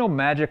there's no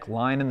magic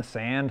line in the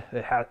sand.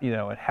 It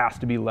has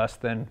to be less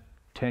than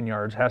 10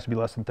 yards, it has to be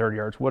less than 30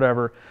 yards,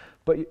 whatever.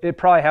 But it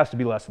probably has to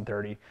be less than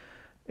 30.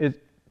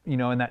 You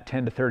know, in that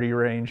 10 to 30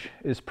 range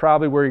is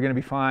probably where you're going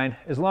to be fine.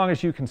 As long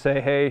as you can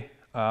say, hey,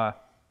 I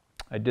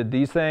did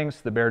these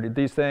things, the bear did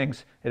these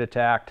things, it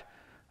attacked,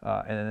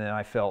 and then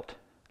I felt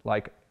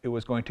like it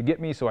was going to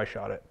get me, so I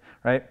shot it,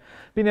 right?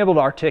 Being able to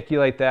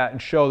articulate that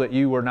and show that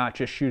you were not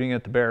just shooting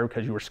at the bear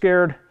because you were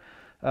scared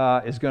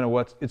is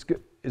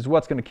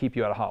what's going to keep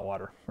you out of hot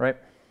water, right?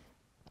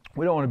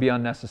 We don't want to be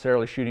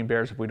unnecessarily shooting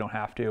bears if we don't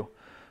have to.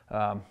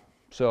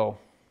 So,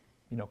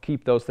 you know,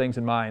 keep those things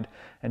in mind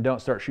and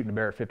don't start shooting a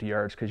bear at 50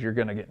 yards because you're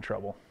going to get in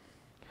trouble.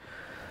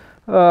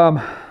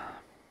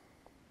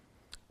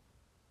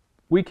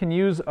 We can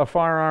use a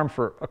firearm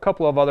for a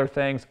couple of other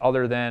things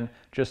other than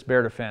just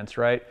bear defense,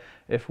 right?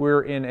 If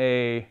we're in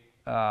a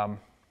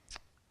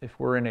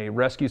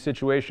rescue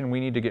situation, we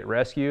need to get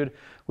rescued,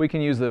 we can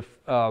use the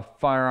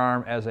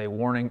firearm as a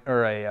warning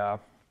or a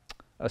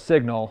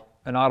signal,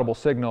 an audible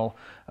signal.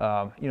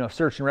 You know, if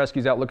search and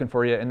rescue's out looking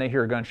for you and they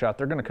hear a gunshot,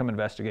 they're going to come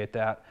investigate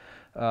that.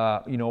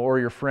 You know, or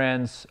your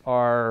friends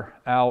are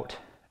out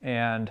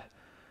and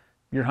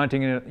you're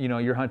hunting, you know,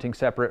 you're hunting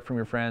separate from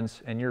your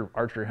friends and you're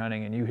archery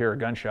hunting and you hear a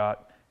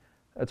gunshot.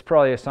 That's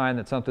probably a sign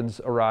that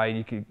something's awry.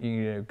 You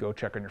need to go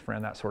check on your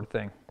friend, that sort of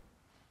thing.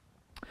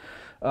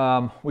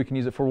 We can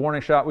use it for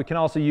warning shot. We can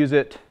also use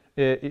it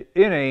in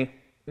a,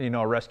 you know,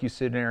 a rescue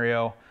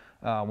scenario.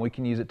 We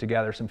can use it to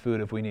gather some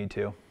food if we need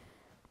to.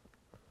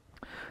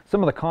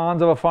 Some of the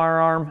cons of a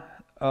firearm,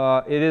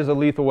 it is a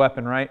lethal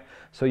weapon, right?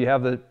 So you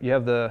have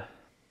the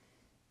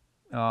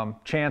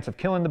chance of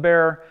killing the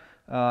bear.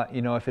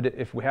 You know,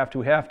 if we have to,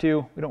 we have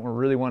to. We don't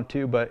really want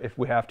to, but if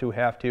we have to, we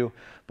have to.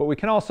 But we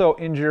can also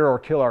injure or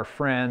kill our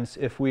friends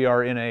if we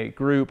are in a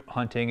group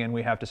hunting and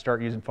we have to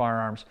start using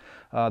firearms.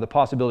 The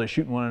possibility of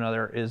shooting one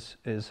another is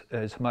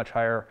much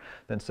higher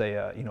than, say,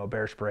 you know, a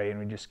bear spray and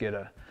we just get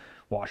a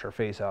wash our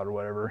face out or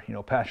whatever. You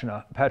know, patching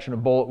a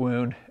bullet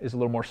wound is a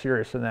little more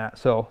serious than that.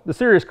 So the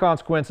serious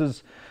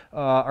consequences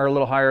are a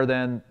little higher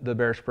than the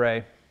bear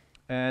spray.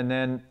 And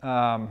then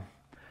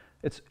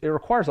it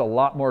requires a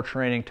lot more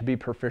training to be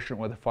proficient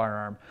with a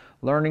firearm.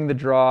 Learning the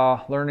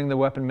draw, learning the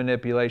weapon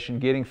manipulation,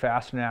 getting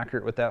fast and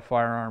accurate with that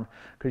firearm,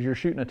 because you're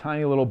shooting a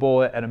tiny little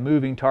bullet at a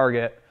moving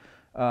target.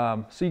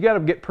 So you got to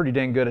get pretty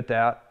dang good at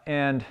that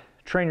and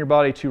train your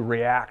body to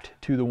react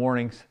to the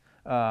warnings,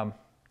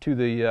 to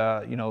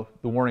the you know,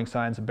 the warning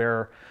signs of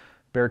bear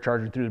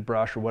charging through the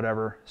brush or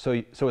whatever. So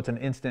it's an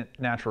instant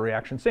natural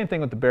reaction. Same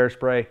thing with the bear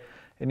spray.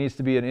 It needs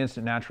to be an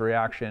instant natural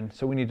reaction.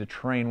 So we need to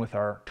train with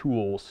our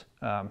tools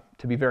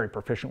to be very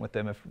proficient with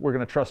them if we're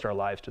going to trust our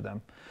lives to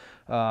them.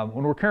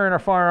 When we're carrying our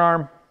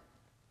firearm,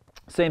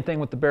 same thing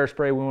with the bear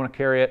spray. We want to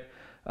carry it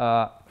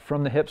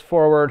from the hips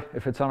forward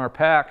if it's on our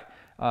pack.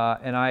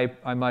 And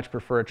I much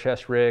prefer a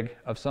chest rig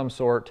of some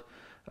sort,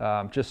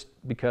 just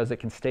because it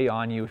can stay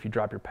on you if you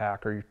drop your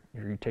pack or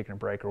you're taking a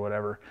break or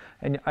whatever.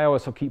 And I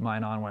also keep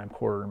mine on when I'm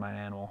quartering my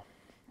animal.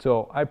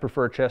 So I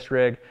prefer a chest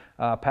rig.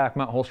 Pack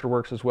mount holster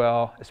works as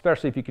well,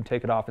 especially if you can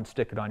take it off and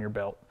stick it on your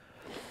belt.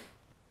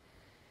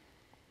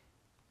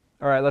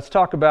 All right, let's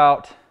talk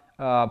about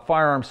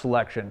firearm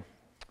selection.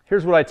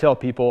 Here's what I tell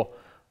people.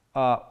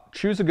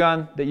 Choose a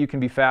gun that you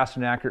can be fast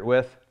and accurate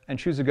with, and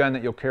choose a gun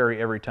that you'll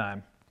carry every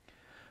time.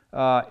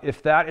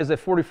 If that is a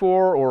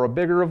 44 or a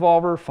bigger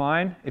revolver,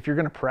 fine. If you're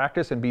going to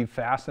practice and be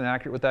fast and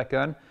accurate with that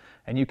gun,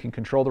 and you can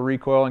control the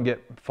recoil and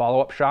get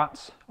follow-up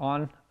shots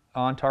on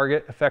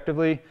target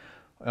effectively,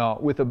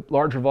 with a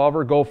large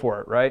revolver, go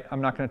for it, right?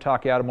 I'm not going to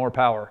talk you out of more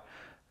power.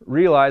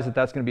 Realize that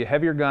that's going to be a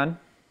heavier gun,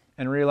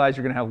 and realize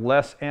you're going to have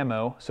less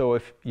ammo. So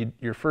if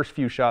your first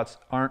few shots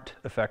aren't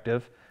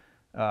effective,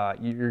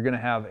 you're going to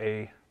have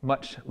a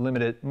much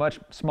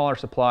smaller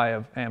supply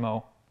of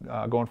ammo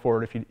going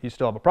forward if you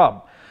still have a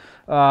problem.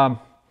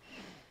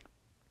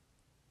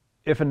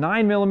 If a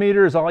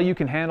 9mm is all you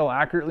can handle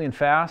accurately and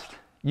fast,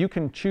 you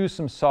can choose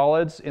some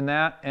solids in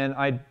that, and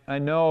I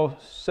know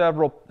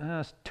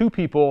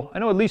I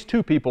know at least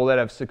two people that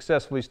have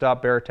successfully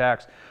stopped bear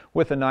attacks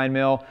with a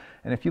 9mm.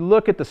 And if you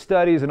look at the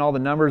studies and all the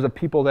numbers of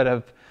people that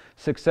have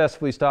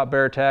successfully stopped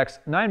bear attacks,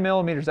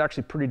 9mm is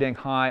actually pretty dang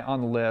high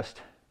on the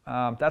list.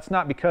 That's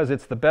not because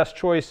it's the best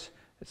choice.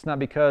 It's not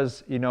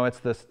because it's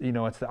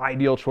the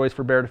ideal choice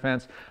for bear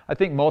defense. I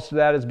think most of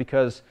that is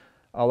because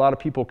a lot of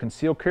people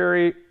conceal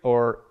carry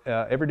or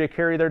everyday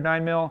carry their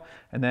 9mm,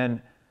 and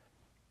then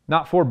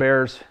not for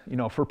bears,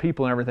 for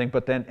people and everything,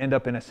 but then end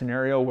up in a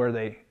scenario where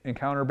they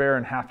encounter bear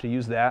and have to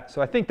use that.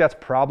 So I think that's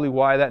probably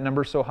why that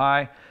number's so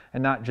high,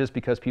 and not just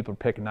because people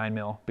pick a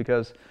 9mm.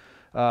 Because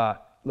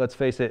let's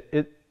face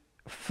it,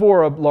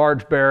 for a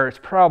large bear, it's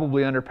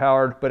probably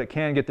underpowered, but it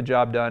can get the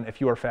job done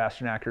if you are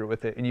fast and accurate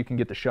with it, and you can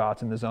get the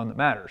shots in the zone that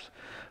matters.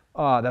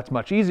 That's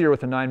much easier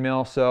with a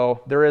 9mm,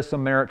 so there is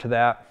some merit to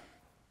that.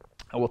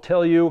 I will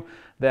tell you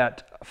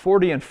that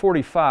 40 and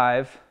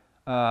 45,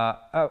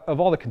 of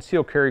all the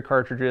concealed carry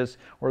cartridges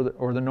or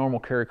the normal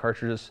carry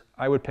cartridges,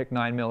 I would pick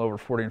 9mm over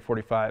 40 and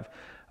 45.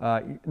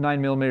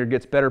 9mm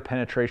gets better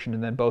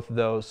penetration than both of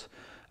those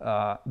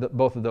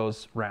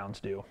rounds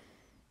do.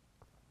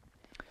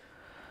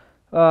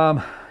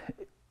 And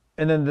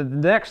then the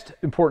next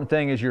important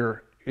thing is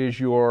your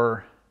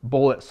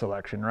bullet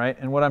selection, right?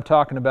 And what I'm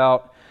talking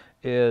about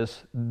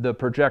is the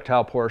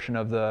projectile portion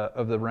of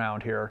the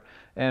round here.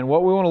 And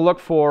what we want to look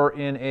for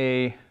in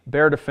a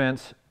bear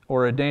defense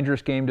or a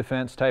dangerous game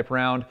defense type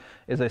round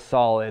is a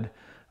solid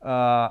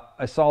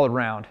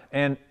round.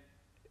 And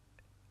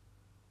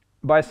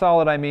by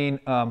solid, I mean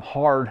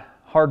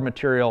hard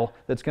material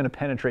that's going to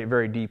penetrate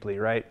very deeply,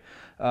 right?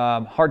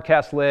 Hard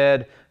cast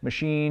lead,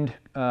 machined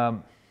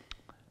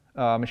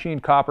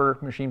copper,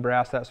 machined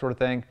brass, that sort of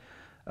thing.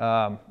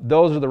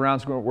 Those are the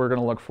rounds we're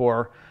going to look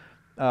for.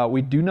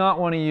 We do not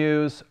want to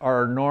use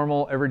our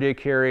normal everyday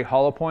carry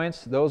hollow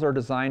points. Those are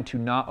designed to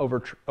not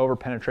over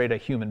penetrate a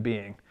human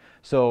being.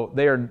 So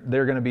they're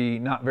going to be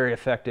not very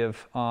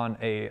effective on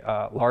a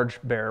large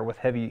bear with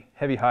heavy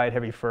hide,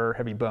 heavy fur,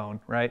 heavy bone,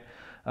 right?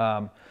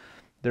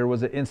 There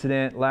was an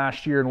incident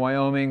last year in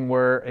Wyoming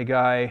where a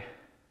guy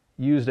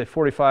used a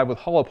 45 with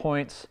hollow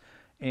points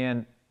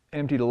and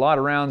emptied a lot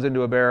of rounds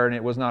into a bear, and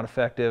it was not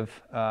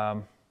effective.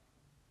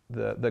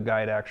 The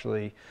guide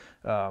actually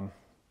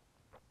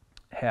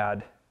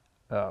had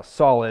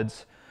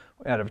solids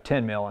out of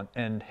 10mm,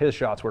 and his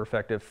shots were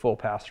effective, full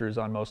pass-throughs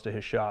on most of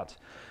his shots.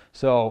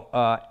 So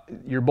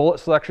your bullet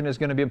selection is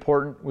going to be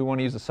important. We want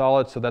to use a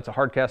solid, so that's a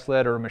hard cast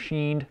lead or a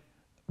machined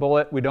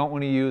bullet. We don't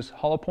want to use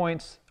hollow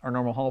points, our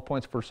normal hollow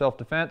points for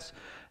self-defense,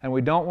 and we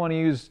don't want to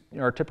use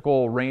our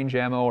typical range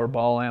ammo or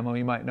ball ammo,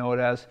 you might know it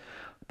as,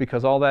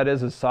 because all that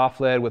is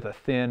soft lead with a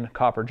thin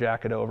copper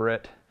jacket over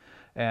it,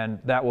 and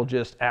that will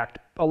just act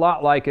a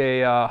lot like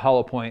a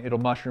hollow point. It'll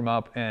mushroom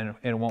up and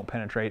it won't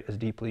penetrate as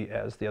deeply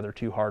as the other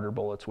two harder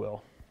bullets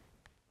will.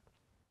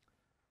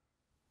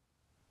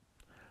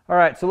 All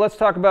right, so let's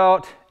talk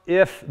about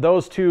if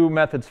those two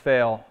methods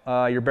fail.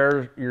 Your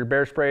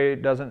bear spray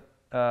doesn't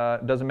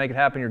make it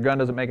happen. Your gun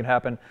doesn't make it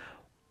happen.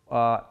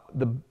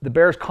 The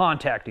bear's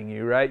contacting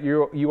you, right?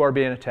 You are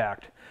being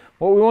attacked.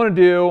 What we want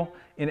to do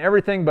in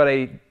everything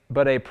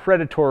but a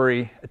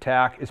predatory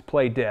attack is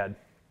play dead.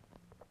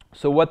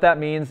 So what that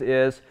means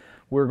is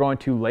we're going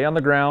to lay on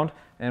the ground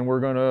and we're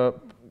going to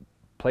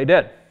play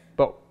dead.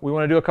 But we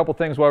want to do a couple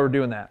things while we're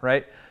doing that,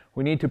 right?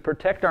 We need to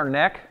protect our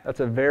neck. That's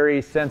a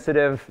very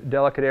sensitive,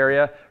 delicate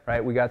area,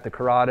 right? We got the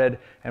carotid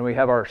and we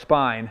have our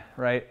spine,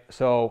 right?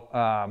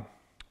 So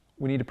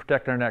we need to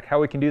protect our neck.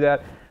 How we can do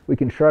that? We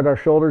can shrug our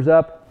shoulders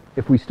up.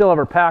 If we still have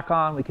our pack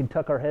on, we can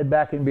tuck our head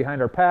back in behind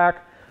our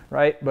pack,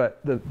 right? But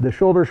the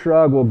shoulder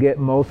shrug will get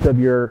most of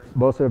your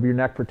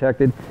neck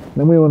protected.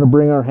 Then we want to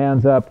bring our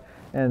hands up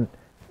and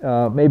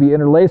maybe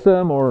interlace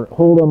them or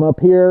hold them up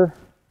here.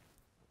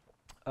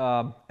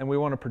 And we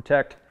want to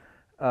protect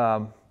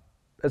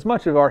as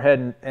much of our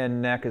head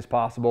and neck as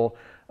possible.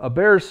 A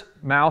bear's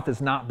mouth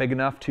is not big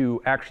enough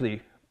to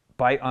actually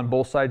bite on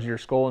both sides of your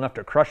skull enough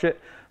to crush it,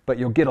 but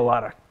you'll get a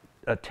lot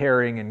of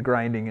tearing and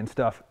grinding and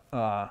stuff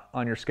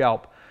on your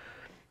scalp.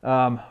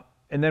 And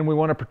then we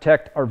want to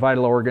protect our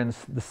vital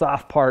organs, the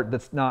soft part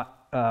that's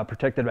not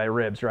protected by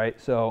ribs,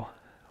 right? So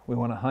we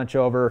want to hunch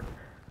over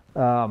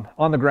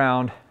on the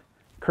ground,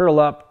 curl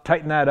up,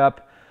 tighten that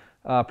up,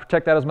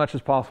 protect that as much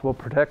as possible,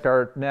 protect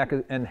our neck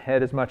and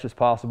head as much as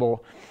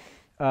possible.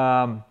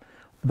 The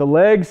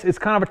legs, it's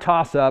kind of a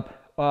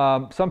toss-up.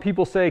 Some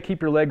people say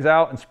keep your legs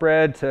out and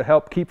spread to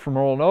help keep from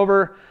rolling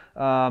over.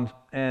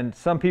 And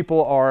some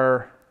people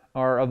are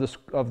of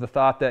the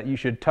thought that you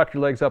should tuck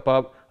your legs up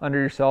under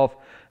yourself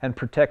and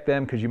protect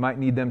them because you might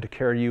need them to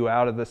carry you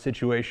out of the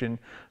situation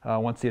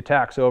once the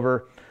attack's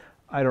over.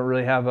 I don't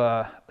really have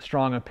a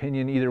strong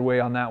opinion either way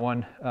on that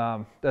one.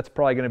 That's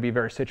probably going to be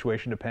very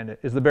situation dependent.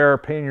 Is the bear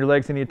paying your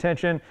legs any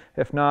attention?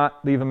 If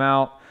not, leave them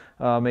out.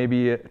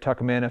 Maybe tuck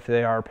them in if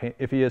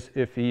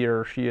he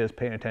or she is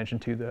paying attention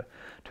to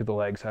the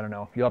legs. I don't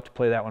know. You'll have to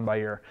play that one by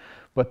ear.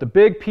 But the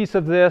big piece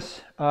of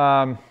this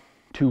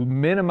to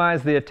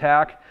minimize the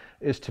attack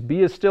is to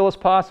be as still as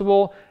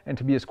possible and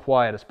to be as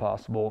quiet as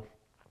possible.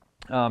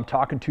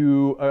 Talking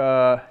to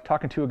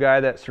a guy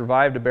that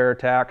survived a bear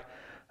attack.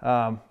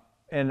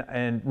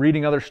 And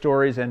reading other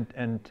stories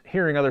and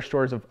hearing other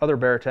stories of other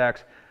bear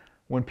attacks,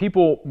 when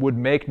people would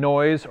make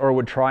noise or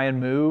would try and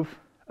move,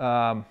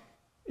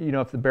 you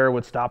know, if the bear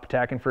would stop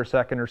attacking for a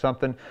second or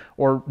something,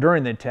 or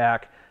during the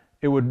attack,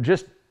 it would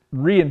just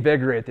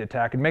reinvigorate the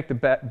attack and make the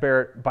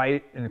bear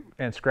bite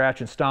and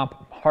scratch and stomp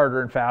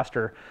harder and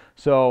faster.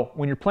 So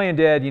when you're playing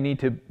dead, you need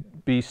to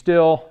be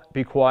still,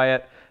 be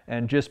quiet,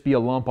 and just be a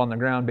lump on the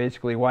ground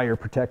basically while you're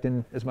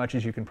protecting as much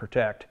as you can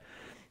protect.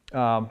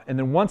 And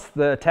then once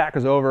the attack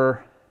is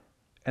over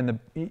and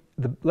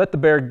let the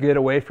bear get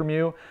away from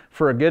you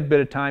for a good bit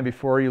of time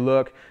before you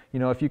look. You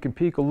know, if you can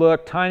peek a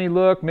look, tiny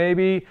look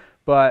maybe,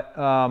 but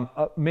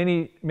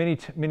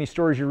many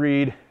stories you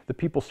read, the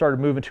people started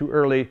moving too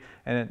early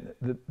and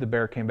the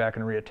bear came back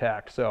and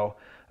reattacked. So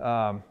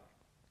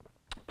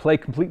play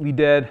completely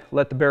dead,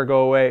 let the bear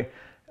go away,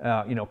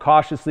 you know,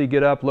 cautiously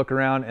get up, look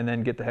around, and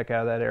then get the heck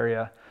out of that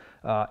area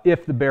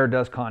if the bear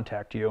does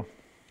contact you.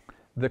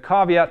 The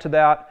caveat to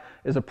that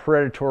is a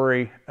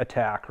predatory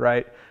attack,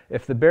 right?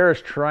 If the bear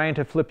is trying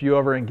to flip you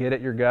over and get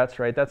at your guts,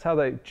 right? That's how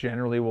they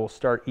generally will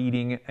start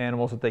eating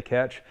animals that they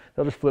catch.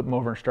 They'll just flip them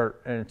over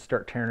and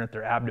start tearing at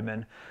their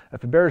abdomen.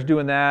 If the bear is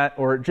doing that,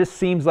 or it just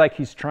seems like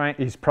he's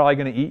probably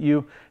going to eat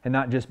you and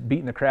not just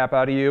beating the crap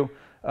out of you,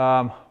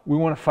 we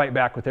want to fight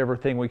back with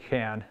everything we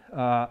can.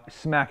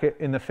 Smack it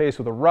in the face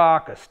with a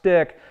rock, a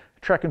stick,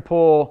 trekking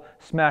pole,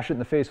 smash it in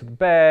the face with a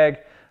bag.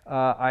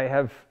 I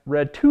have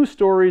read 2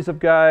 stories of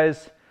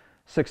guys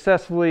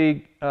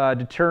successfully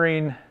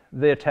deterring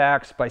the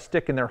attacks by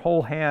sticking their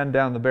whole hand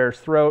down the bear's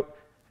throat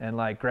and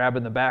like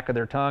grabbing the back of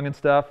their tongue and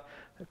stuff.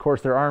 Of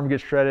course, their arm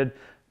gets shredded,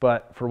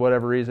 but for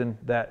whatever reason,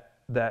 that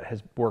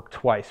has worked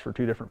twice for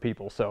 2 different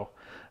people. So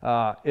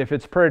if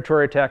it's a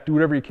predatory attack, do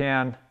whatever you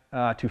can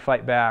to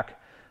fight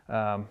back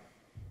and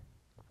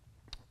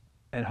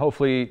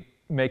hopefully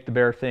make the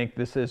bear think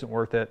this isn't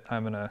worth it.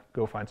 I'm going to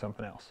go find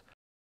something else.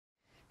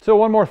 So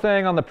one more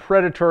thing on the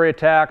predatory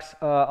attacks,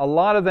 a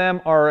lot of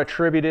them are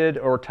attributed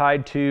or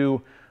tied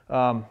to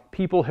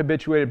people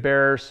habituated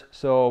bears,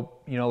 so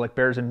you know, like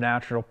bears in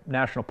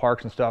national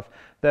parks and stuff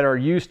that are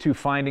used to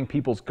finding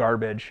people's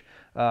garbage.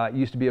 It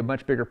used to be a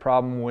much bigger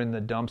problem when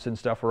the dumps and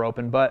stuff were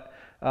open, but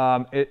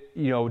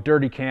you know,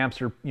 dirty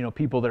camps or you know,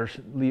 people that are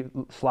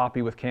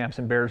sloppy with camps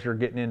and bears are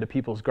getting into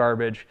people's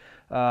garbage.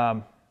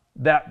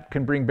 That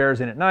can bring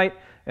bears in at night,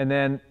 and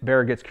then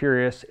bear gets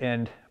curious,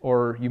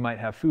 or you might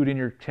have food in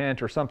your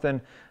tent or something.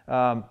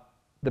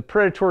 The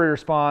predatory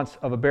response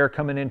of a bear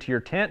coming into your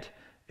tent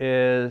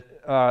is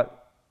a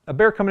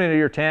bear coming into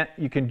your tent.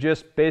 You can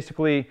just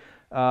basically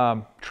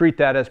treat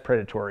that as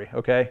predatory.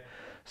 Okay,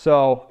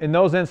 so in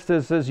those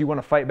instances, you want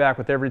to fight back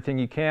with everything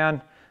you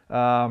can.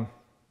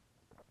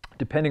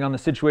 Depending on the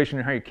situation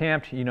and how you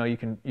camped, you know, you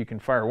can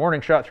fire a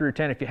warning shot through your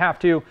tent if you have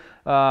to,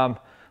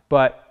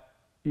 but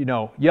you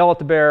know, yell at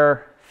the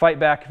bear, fight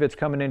back if it's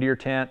coming into your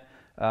tent.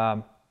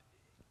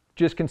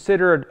 Just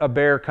consider a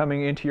bear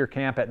coming into your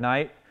camp at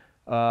night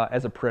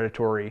as a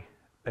predatory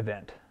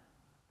event.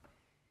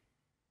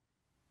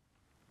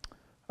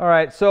 All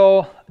right,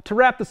 so to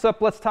wrap this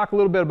up, let's talk a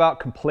little bit about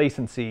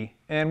complacency.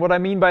 And what I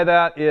mean by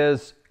that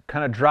is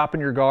kind of dropping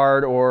your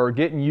guard or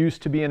getting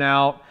used to being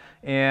out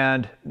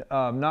and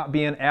not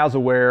being as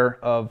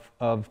aware of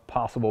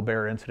possible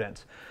bear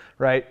incidents.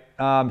 Right?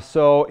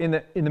 So in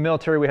the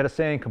military, we had a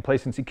saying,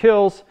 complacency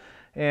kills,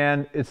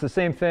 and it's the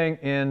same thing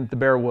in the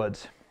bear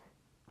woods.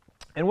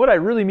 And what I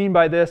really mean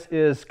by this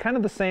is kind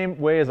of the same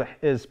way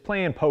as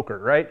playing poker,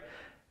 right?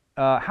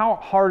 How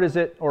hard is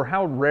it, or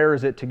how rare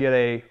is it to get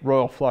a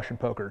royal flush in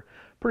poker?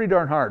 Pretty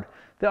darn hard.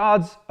 The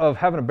odds of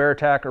having a bear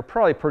attack are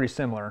probably pretty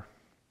similar,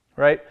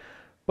 right?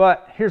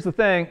 But here's the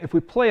thing, if we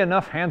play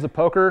enough hands of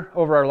poker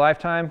over our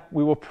lifetime,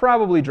 we will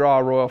probably draw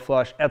a royal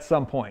flush at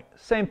some point.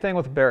 Same thing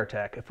with a bear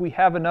attack. If we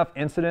have enough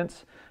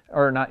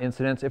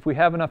if we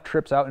have enough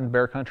trips out in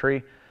bear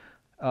country,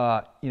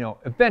 you know,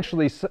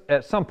 eventually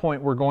at some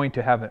point we're going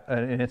to have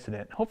an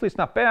incident. Hopefully it's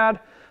not bad,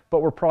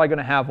 but we're probably going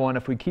to have one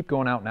if we keep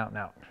going out and out and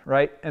out,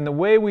 right? And the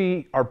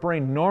way our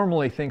brain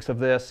normally thinks of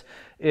this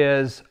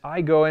is,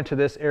 I go into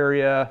this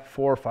area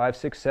 4, 5,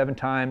 6, 7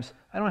 times,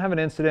 I don't have an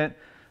incident,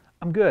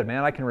 I'm good,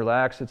 man, I can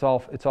relax, it's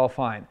all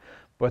fine.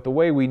 But the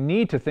way we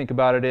need to think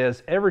about it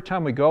is, every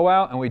time we go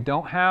out and we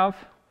don't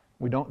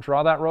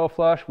draw that royal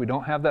flush, we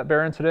don't have that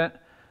bear incident,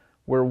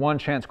 we're one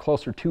chance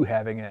closer to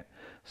having it.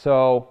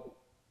 So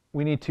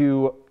we need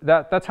to,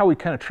 that's how we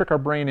kind of trick our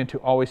brain into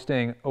always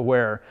staying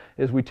aware,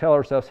 is we tell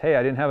ourselves, hey,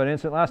 I didn't have an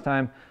incident last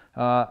time.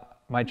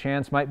 My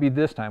chance might be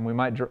this time. We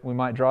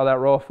might draw that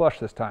royal flush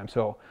this time.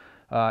 So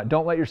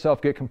don't let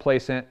yourself get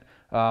complacent,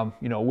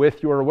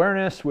 with your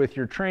awareness, with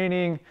your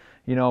training,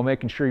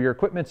 making sure your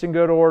equipment's in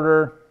good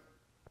order,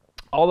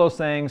 all those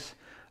things.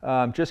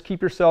 Just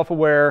keep yourself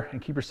aware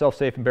and keep yourself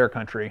safe in bear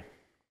country.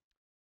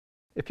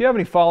 If you have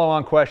any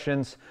follow-on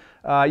questions,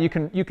 you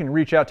can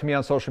reach out to me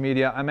on social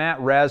media. I'm at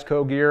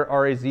Razco Gear,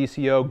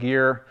 R-A-Z-C-O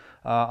Gear,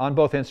 on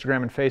both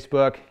Instagram and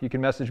Facebook. You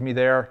can message me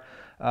there.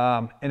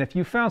 And if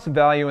you found some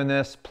value in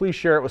this, please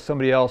share it with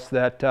somebody else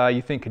that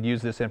you think could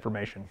use this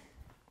information.